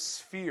whole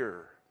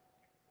sphere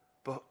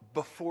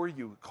before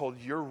you called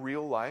your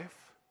real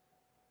life,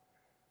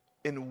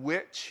 in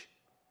which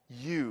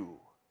you,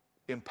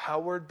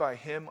 empowered by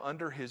him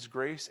under his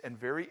grace and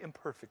very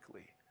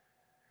imperfectly,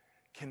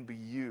 can be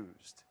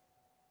used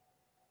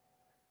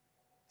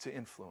to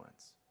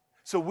influence.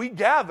 So we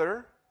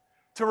gather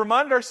to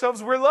remind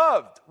ourselves we're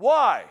loved.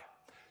 Why?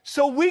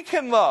 so we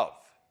can love.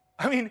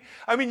 I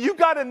mean, you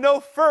got to know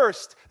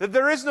first that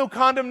there is no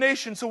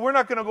condemnation, so we're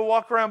not going to go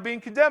walk around being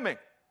condemning.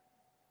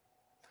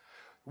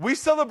 We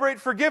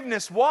celebrate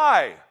forgiveness.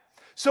 Why?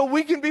 So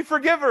we can be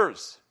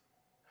forgivers.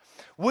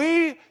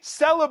 We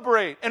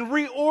celebrate and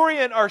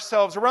reorient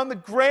ourselves around the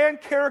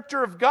grand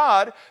character of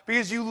God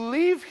because you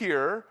leave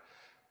here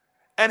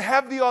and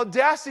have the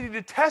audacity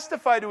to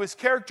testify to his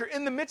character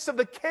in the midst of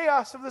the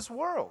chaos of this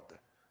world.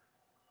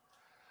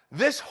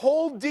 This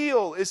whole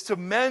deal is to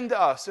mend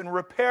us and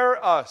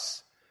repair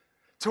us,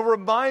 to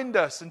remind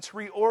us and to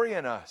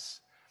reorient us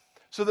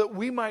so that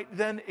we might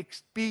then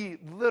be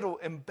little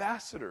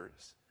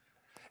ambassadors.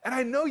 And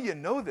I know you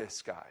know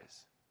this,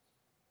 guys.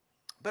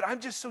 But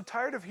I'm just so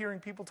tired of hearing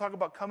people talk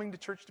about coming to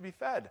church to be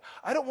fed.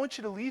 I don't want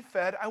you to leave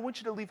fed. I want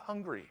you to leave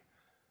hungry.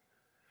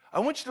 I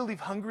want you to leave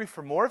hungry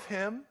for more of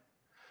him.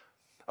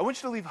 I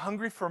want you to leave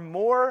hungry for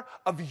more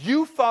of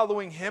you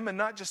following him and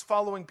not just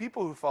following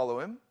people who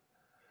follow him.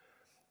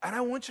 And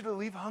I want you to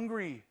leave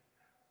hungry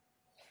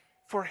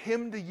for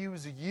him to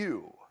use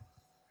you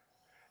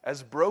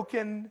as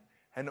broken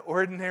and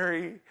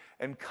ordinary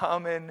and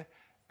common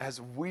as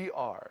we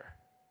are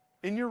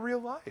in your real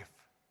life.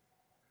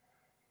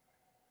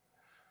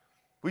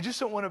 We just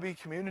don't want to be a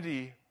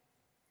community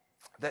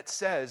that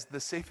says the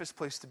safest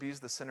place to be is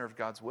the center of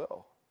God's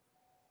will.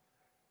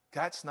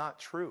 That's not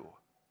true.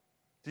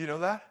 Do you know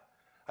that?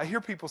 I hear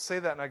people say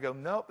that and I go,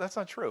 no, that's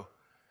not true.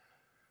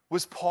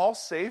 Was Paul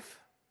safe?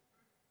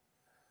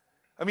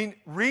 I mean,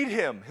 read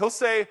him. He'll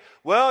say,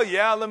 well,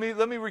 yeah, let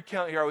me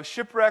recount here. I was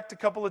shipwrecked a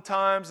couple of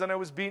times, then I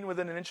was beaten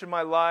within an inch of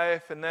my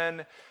life, and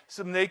then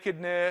some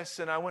nakedness,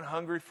 and I went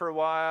hungry for a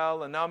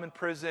while, and now I'm in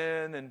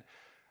prison. And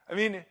I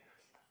mean,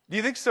 do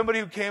you think somebody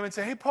who came and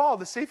said, hey, Paul,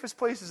 the safest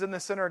place is in the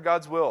center of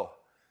God's will?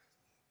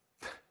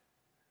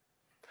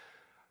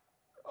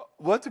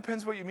 Well, it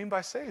depends what you mean by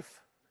safe.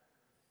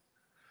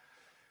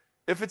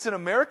 If it's an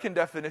American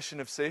definition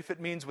of safe,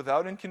 it means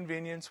without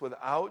inconvenience,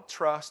 without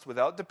trust,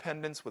 without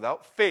dependence,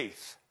 without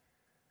faith.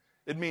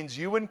 It means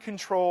you in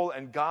control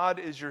and God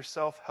is your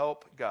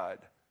self-help God.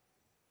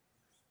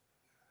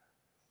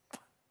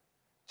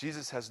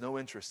 Jesus has no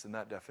interest in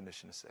that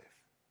definition of safe.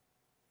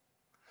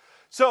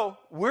 So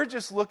we're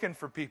just looking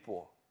for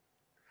people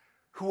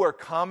who are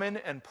common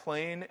and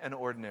plain and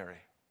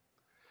ordinary.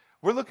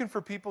 We're looking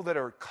for people that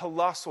are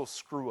colossal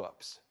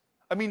screw-ups.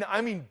 I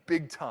mean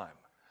big time.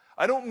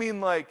 I don't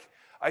mean like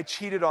I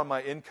cheated on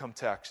my income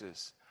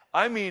taxes.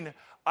 I mean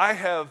I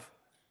have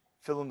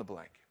fill in the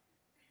blank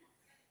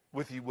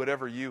with you,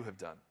 whatever you have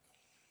done.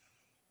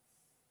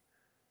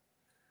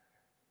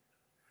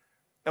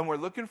 And we're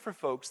looking for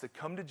folks that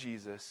come to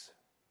Jesus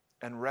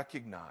and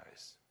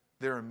recognize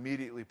they're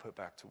immediately put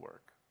back to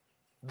work.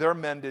 They're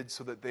mended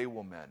so that they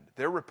will mend.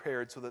 They're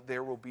repaired so that they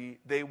will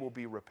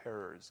be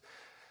repairers.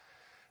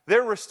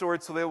 They're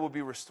restored so they will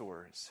be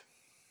restorers.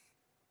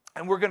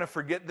 And we're going to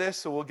forget this,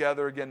 so we'll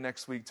gather again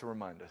next week to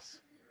remind us.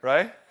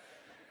 Right?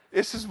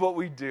 This is what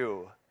we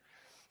do.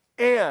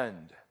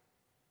 And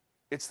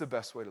it's the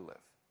best way to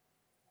live.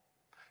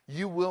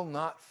 You will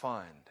not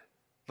find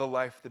the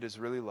life that is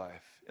really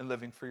life in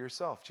living for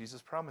yourself.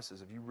 Jesus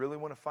promises, if you really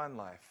want to find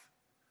life,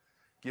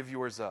 give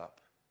yours up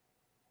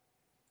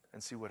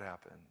and see what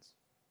happens.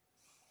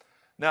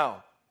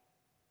 Now,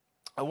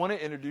 I want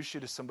to introduce you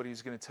to somebody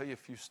who's going to tell you a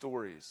few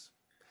stories.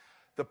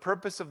 The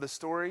purpose of the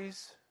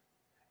stories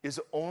is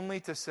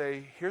only to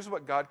say, here's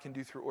what God can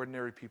do through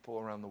ordinary people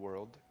around the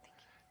world,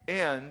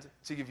 and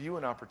to give you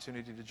an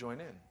opportunity to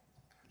join in.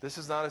 This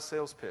is not a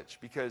sales pitch,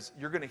 because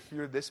you're going to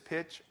hear this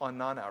pitch on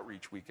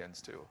non-outreach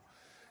weekends too,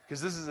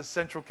 because this is a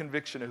central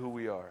conviction of who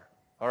we are.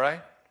 All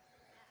right?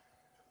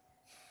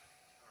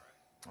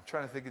 I'm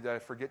trying to think, did I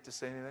forget to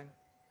say anything?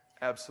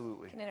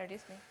 Absolutely. You can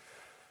introduce me.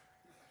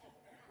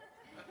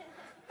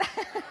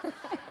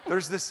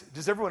 There's this,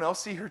 does everyone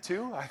else see her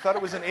too? I thought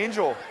it was an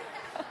angel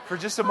for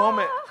just a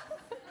moment.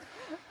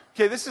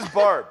 Okay, this is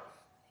Barb.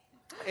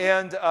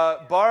 And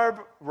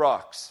Barb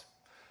rocks.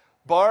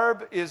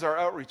 Barb is our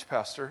outreach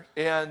pastor.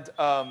 And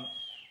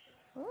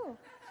Ooh,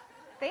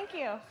 thank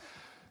you.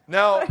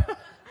 Now,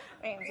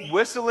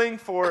 whistling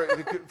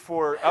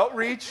for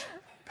outreach,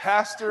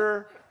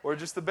 pastor, or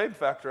just the babe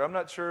factor. I'm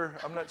not sure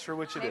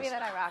which it is. Maybe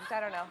that I rocked.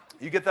 I don't know.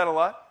 You get that a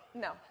lot?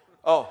 No.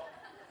 Oh,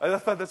 I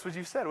thought that's what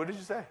you said. What did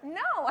you say? No,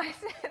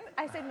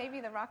 I said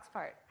maybe the rocks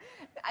part.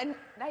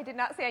 I did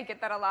not say I get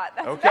that a lot.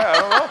 That's Okay, I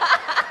don't know.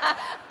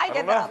 I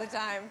get that all the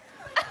time.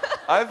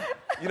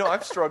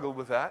 I've struggled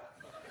with that.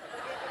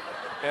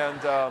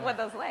 And With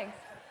those legs.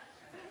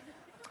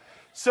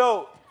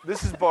 so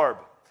this is Barb.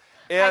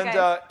 And Hi,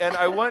 guys. and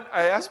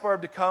I asked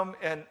Barb to come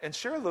and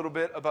share a little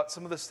bit about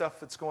some of the stuff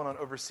that's going on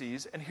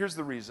overseas. And here's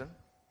the reason.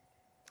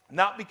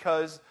 Not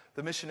because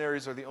the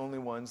missionaries are the only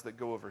ones that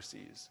go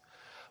overseas,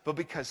 but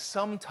because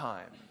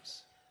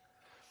sometimes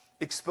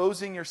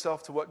exposing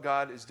yourself to what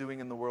God is doing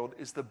in the world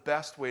is the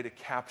best way to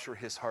capture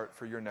his heart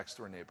for your next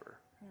door neighbor.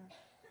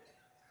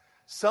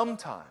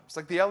 Sometimes,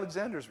 like the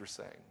Alexanders were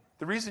saying,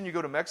 the reason you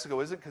go to Mexico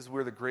isn't because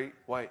we're the great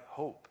white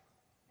hope.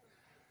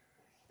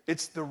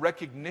 It's the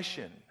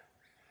recognition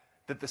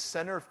that the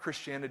center of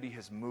Christianity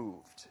has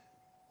moved.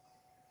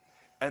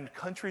 And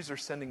countries are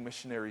sending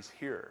missionaries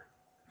here.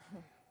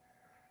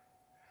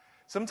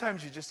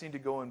 Sometimes you just need to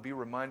go and be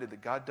reminded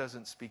that God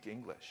doesn't speak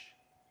English.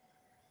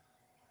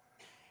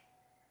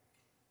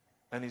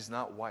 And he's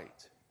not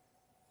white.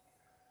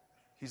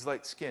 He's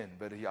light skinned,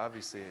 but he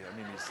obviously,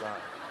 he's not.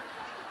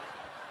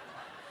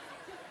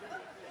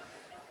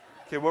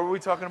 Okay, what were we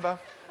talking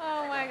about?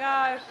 Oh my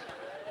gosh.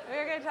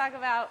 We're going to talk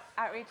about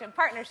outreach and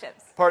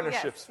partnerships.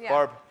 Partnerships, Yes, yeah.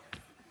 Barb.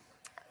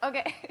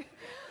 Okay.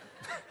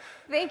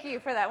 Thank you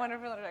for that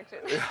wonderful introduction.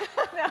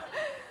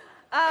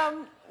 I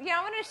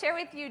want to share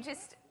with you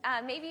just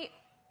maybe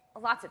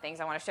lots of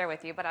things I want to share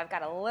with you, but I've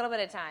got a little bit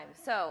of time.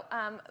 So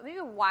maybe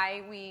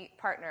why we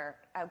partner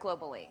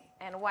globally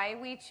and why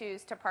we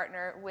choose to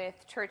partner with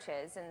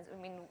churches. And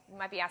you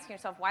might be asking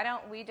yourself, why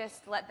don't we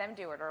just let them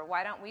do it? Or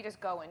why don't we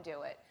just go and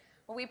do it?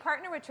 Well, we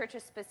partner with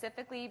churches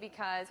specifically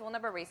because, a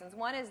number of reasons.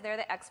 One is they're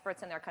the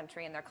experts in their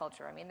country and their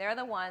culture. They're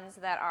the ones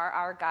that are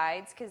our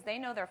guides because they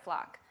know their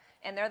flock.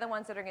 And they're the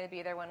ones that are going to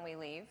be there when we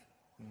leave.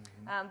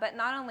 Mm-hmm. But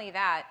not only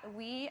that,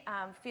 we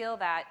feel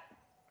that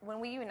when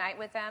we unite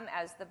with them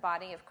as the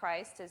body of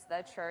Christ, as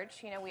the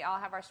church, we all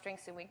have our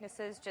strengths and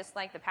weaknesses, just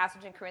like the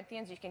passage in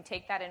Corinthians. You can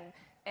take that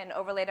and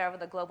overlay that over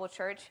the global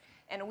church.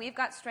 And we've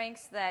got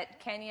strengths that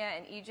Kenya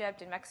and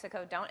Egypt and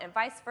Mexico don't, and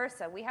vice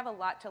versa. We have a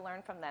lot to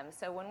learn from them.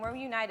 So when we're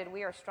united,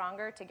 we are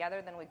stronger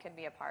together than we could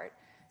be apart.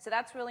 So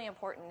that's really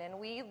important. And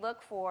we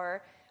look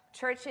for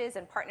churches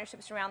and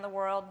partnerships around the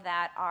world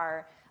that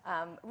are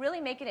really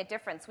making a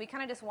difference. We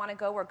kind of just want to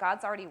go where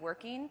God's already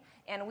working,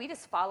 and we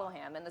just follow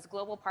him in this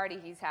global party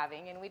he's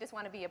having, and we just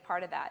want to be a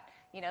part of that.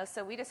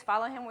 So we just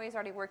follow him where he's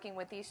already working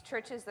with these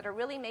churches that are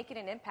really making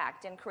an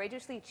impact and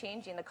courageously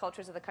changing the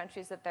cultures of the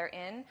countries that they're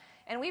in.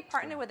 And we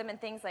partner with them in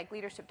things like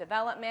leadership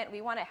development.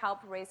 We want to help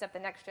raise up the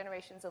next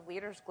generations of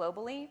leaders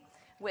globally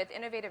with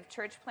innovative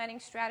church planning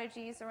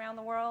strategies around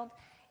the world,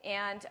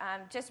 and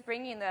just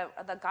bringing the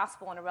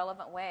gospel in a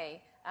relevant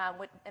way,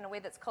 in a way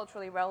that's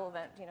culturally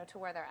relevant, to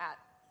where they're at.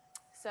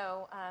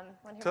 So,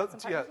 want to hear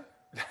about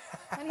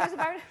some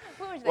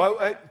partnership?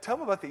 Well, tell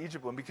them about the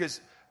Egypt one, because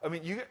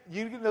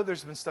you know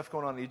there's been stuff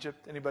going on in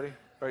Egypt. Anybody?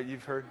 Right?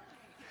 You've heard?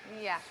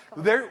 Yeah.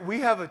 We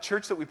have a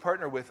church that we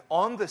partner with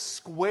on the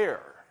square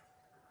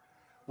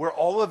where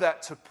all of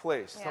that took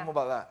place. Yeah. Tell them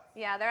about that.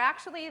 Yeah, they're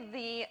actually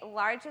the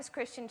largest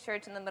Christian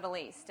church in the Middle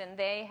East, and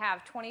they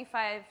have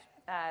 25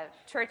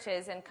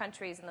 churches in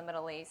countries in the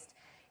Middle East.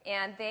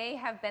 And they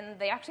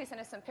actually sent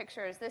us some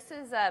pictures. This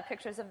is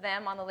pictures of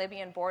them on the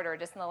Libyan border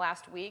just in the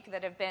last week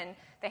that have been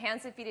the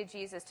hands and feet of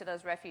Jesus to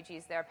those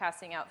refugees there,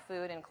 passing out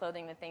food and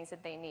clothing, the things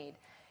that they need.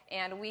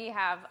 And we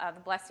have the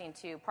blessing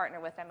to partner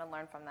with them and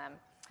learn from them.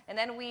 And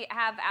then we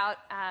have out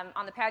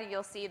on the patio,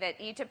 you'll see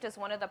that Egypt is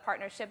one of the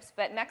partnerships,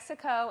 but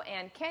Mexico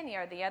and Kenya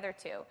are the other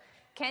two.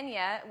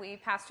 Kenya, we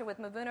pastor with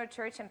Mavuno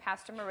Church and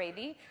Pastor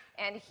Moravi,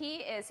 and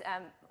he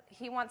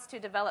wants to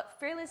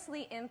develop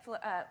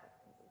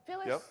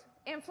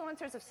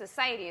influencers of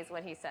society is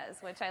what he says,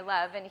 which I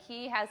love. And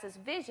he has this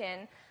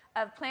vision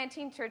of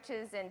planting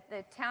churches in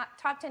the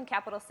top 10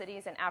 capital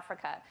cities in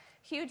Africa.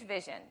 Huge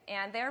vision.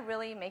 And they're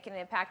really making an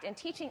impact and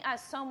teaching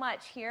us so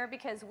much here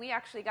because we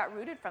actually got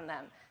rooted from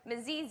them.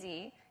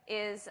 Mzizi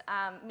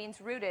means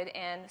rooted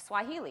in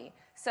Swahili.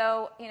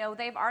 So,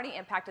 they've already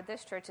impacted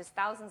this church as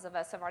thousands of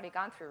us have already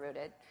gone through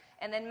Rooted.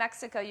 And then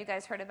Mexico, you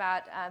guys heard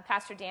about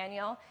Pastor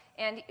Daniel.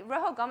 And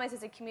Rojo Gomez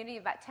is a community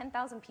of about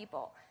 10,000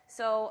 people.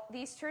 So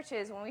these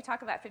churches, when we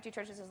talk about 50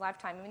 churches in his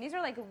lifetime, these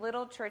are like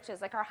little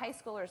churches, like our high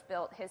schoolers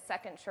built his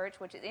second church,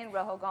 which is in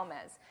Rojo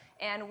Gomez.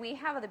 And we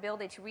have the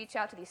ability to reach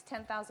out to these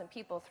 10,000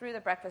 people through the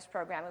breakfast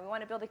program. And we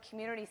want to build a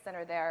community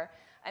center there.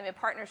 I'm in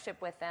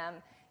partnership with them.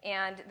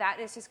 And that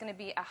is just going to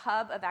be a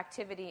hub of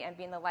activity and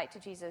being the light to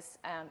Jesus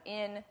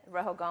in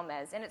Rojo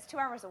Gomez. And it's 2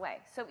 hours away.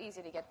 So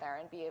easy to get there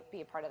and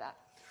be a part of that.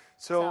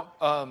 So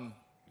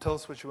tell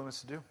us what you want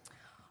us to do.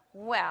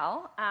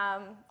 Well,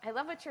 I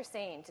love what you're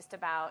saying just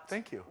about...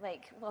 Thank you.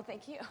 Thank you. No,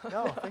 thank you.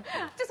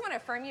 Just want to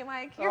affirm you,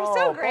 Mike. You're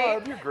so great.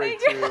 Barb, you're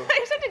great thank too. You.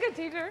 You're such a good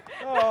teacher.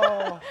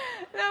 Oh.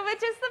 No, but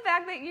just the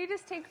fact that you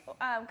just take...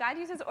 God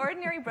uses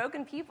ordinary,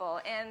 broken people,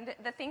 and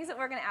the things that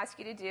we're going to ask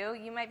you to do,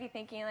 you might be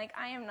thinking,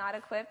 I am not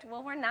equipped.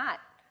 Well, we're not.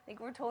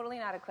 We're totally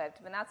not equipped,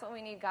 but that's what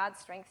we need, God's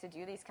strength to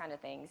do these kind of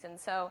things. And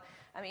so,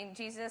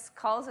 Jesus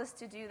calls us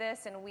to do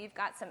this, and we've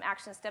got some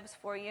action steps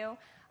for you.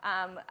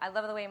 I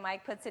love the way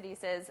Mike puts it. He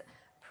says,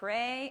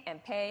 pray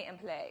and pay and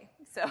play.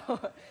 So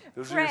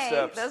those pray, are your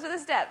steps. Those are the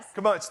steps.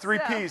 Come on, it's 3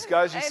 Ps,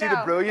 guys. You see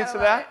the brilliance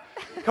of it. that?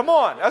 Come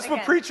on, that's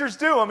what preachers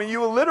do.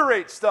 You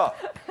alliterate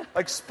stuff,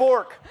 like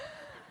spork.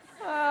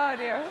 Oh,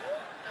 dear.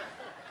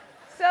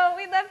 So what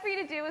we'd love for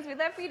you to do is we'd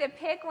love for you to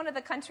pick one of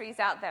the countries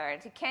out there,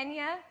 to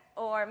Kenya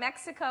or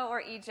Mexico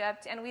or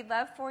Egypt, and we'd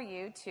love for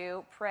you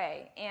to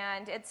pray.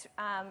 And it's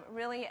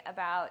really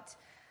about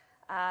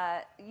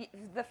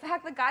the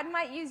fact that God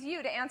might use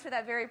you to answer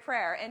that very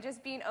prayer and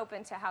just being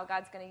open to how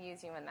God's going to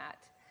use you in that.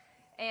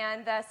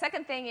 And the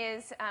second thing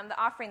is the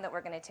offering that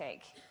we're going to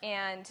take,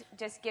 and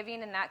just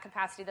giving in that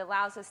capacity that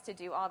allows us to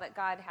do all that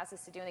God has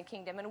us to do in the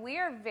kingdom. And we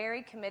are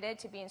very committed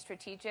to being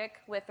strategic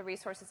with the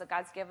resources that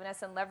God's given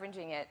us and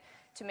leveraging it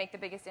to make the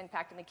biggest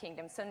impact in the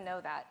kingdom. So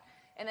know that.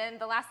 And then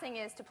the last thing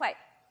is to play.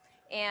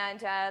 And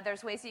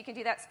there's ways that you can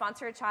do that.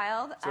 Sponsor a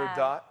child. Is there a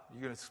dot?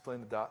 You're going to explain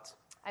the dots?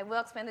 I will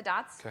explain the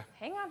dots. Okay.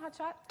 Hang on,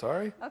 Hotshot.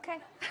 Sorry. Okay.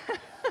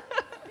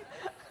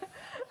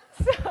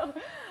 So,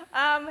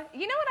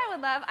 you know what I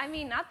would love? I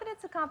mean, not that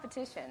it's a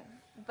competition,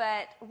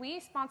 but we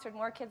sponsored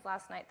more kids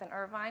last night than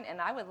Irvine, and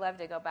I would love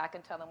to go back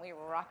and tell them we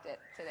rocked it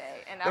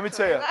today. And let me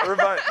tell you,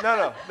 Irvine.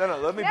 No.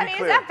 Let me be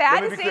clear. Is that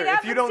bad Let me to be say clear.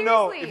 that? If you don't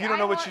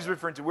know what she's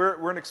referring to,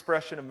 we're an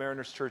expression of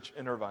Mariners Church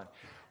in Irvine,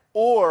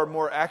 or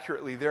more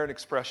accurately, they're an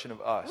expression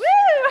of us. Woo!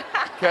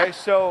 Okay,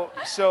 so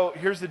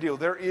here's the deal.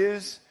 There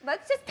is.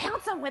 Let's just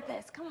pounce them with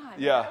this. Come on.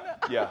 Yeah.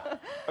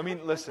 I mean,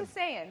 listen. Just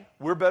saying.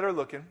 We're better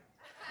looking.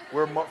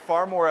 We're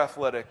far more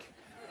athletic,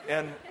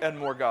 and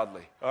more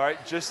godly. All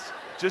right, just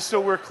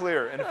so we're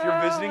clear. And if you're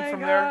visiting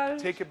from there,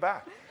 take it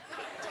back.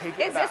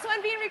 Is this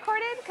one being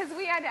recorded? Because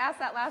we had to ask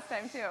that last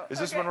time too. Is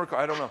this one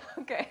recorded? I don't know.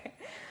 Okay.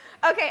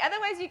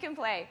 Otherwise, you can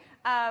play.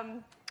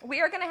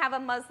 We are going to have a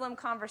Muslim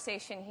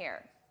conversation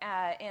here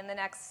in the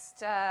next,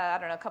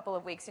 couple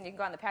of weeks, and you can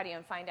go on the patio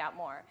and find out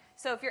more.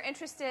 So if you're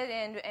interested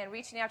in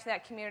reaching out to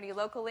that community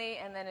locally,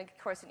 and then of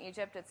course in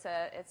Egypt,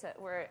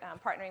 we're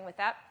partnering with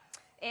that.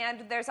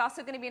 And there's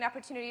also going to be an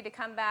opportunity to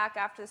come back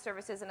after the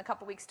services in a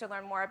couple weeks to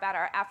learn more about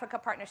our Africa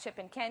partnership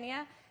in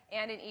Kenya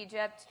and in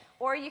Egypt.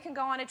 Or you can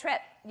go on a trip.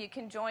 You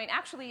can join,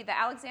 actually, the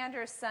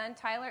Alexander's son,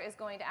 Tyler, is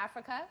going to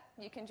Africa.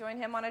 You can join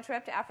him on a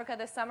trip to Africa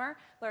this summer,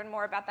 learn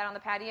more about that on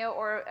the patio,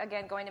 or,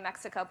 again, going to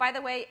Mexico. By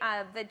the way,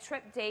 the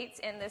trip dates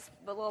in this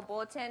little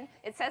bulletin,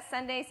 it says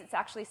Sundays. It's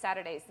actually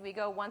Saturdays. We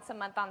go once a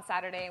month on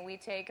Saturday, and we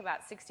take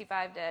about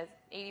 65 to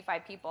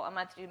 85 people a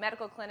month to do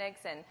medical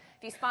clinics. And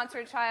if you sponsor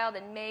a child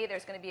in May,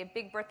 there's going to be a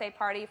big birthday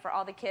party for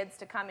all the kids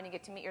to come, and you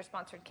get to meet your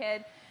sponsored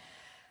kid.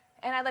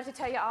 And I'd love to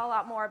tell you a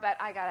lot more, but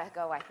I got to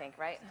go, I think,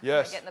 right?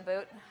 Yes. Get in the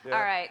boot? Yeah.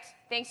 All right.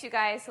 Thanks, you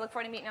guys. Look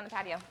forward to meeting on the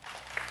patio.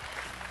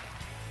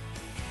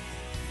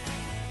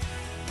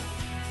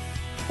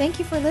 Thank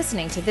you for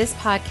listening to this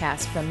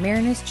podcast from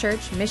Mariners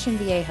Church Mission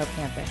Viejo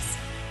campus.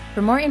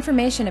 For more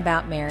information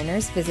about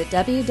Mariners, visit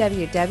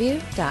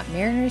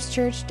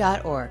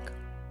www.marinerschurch.org.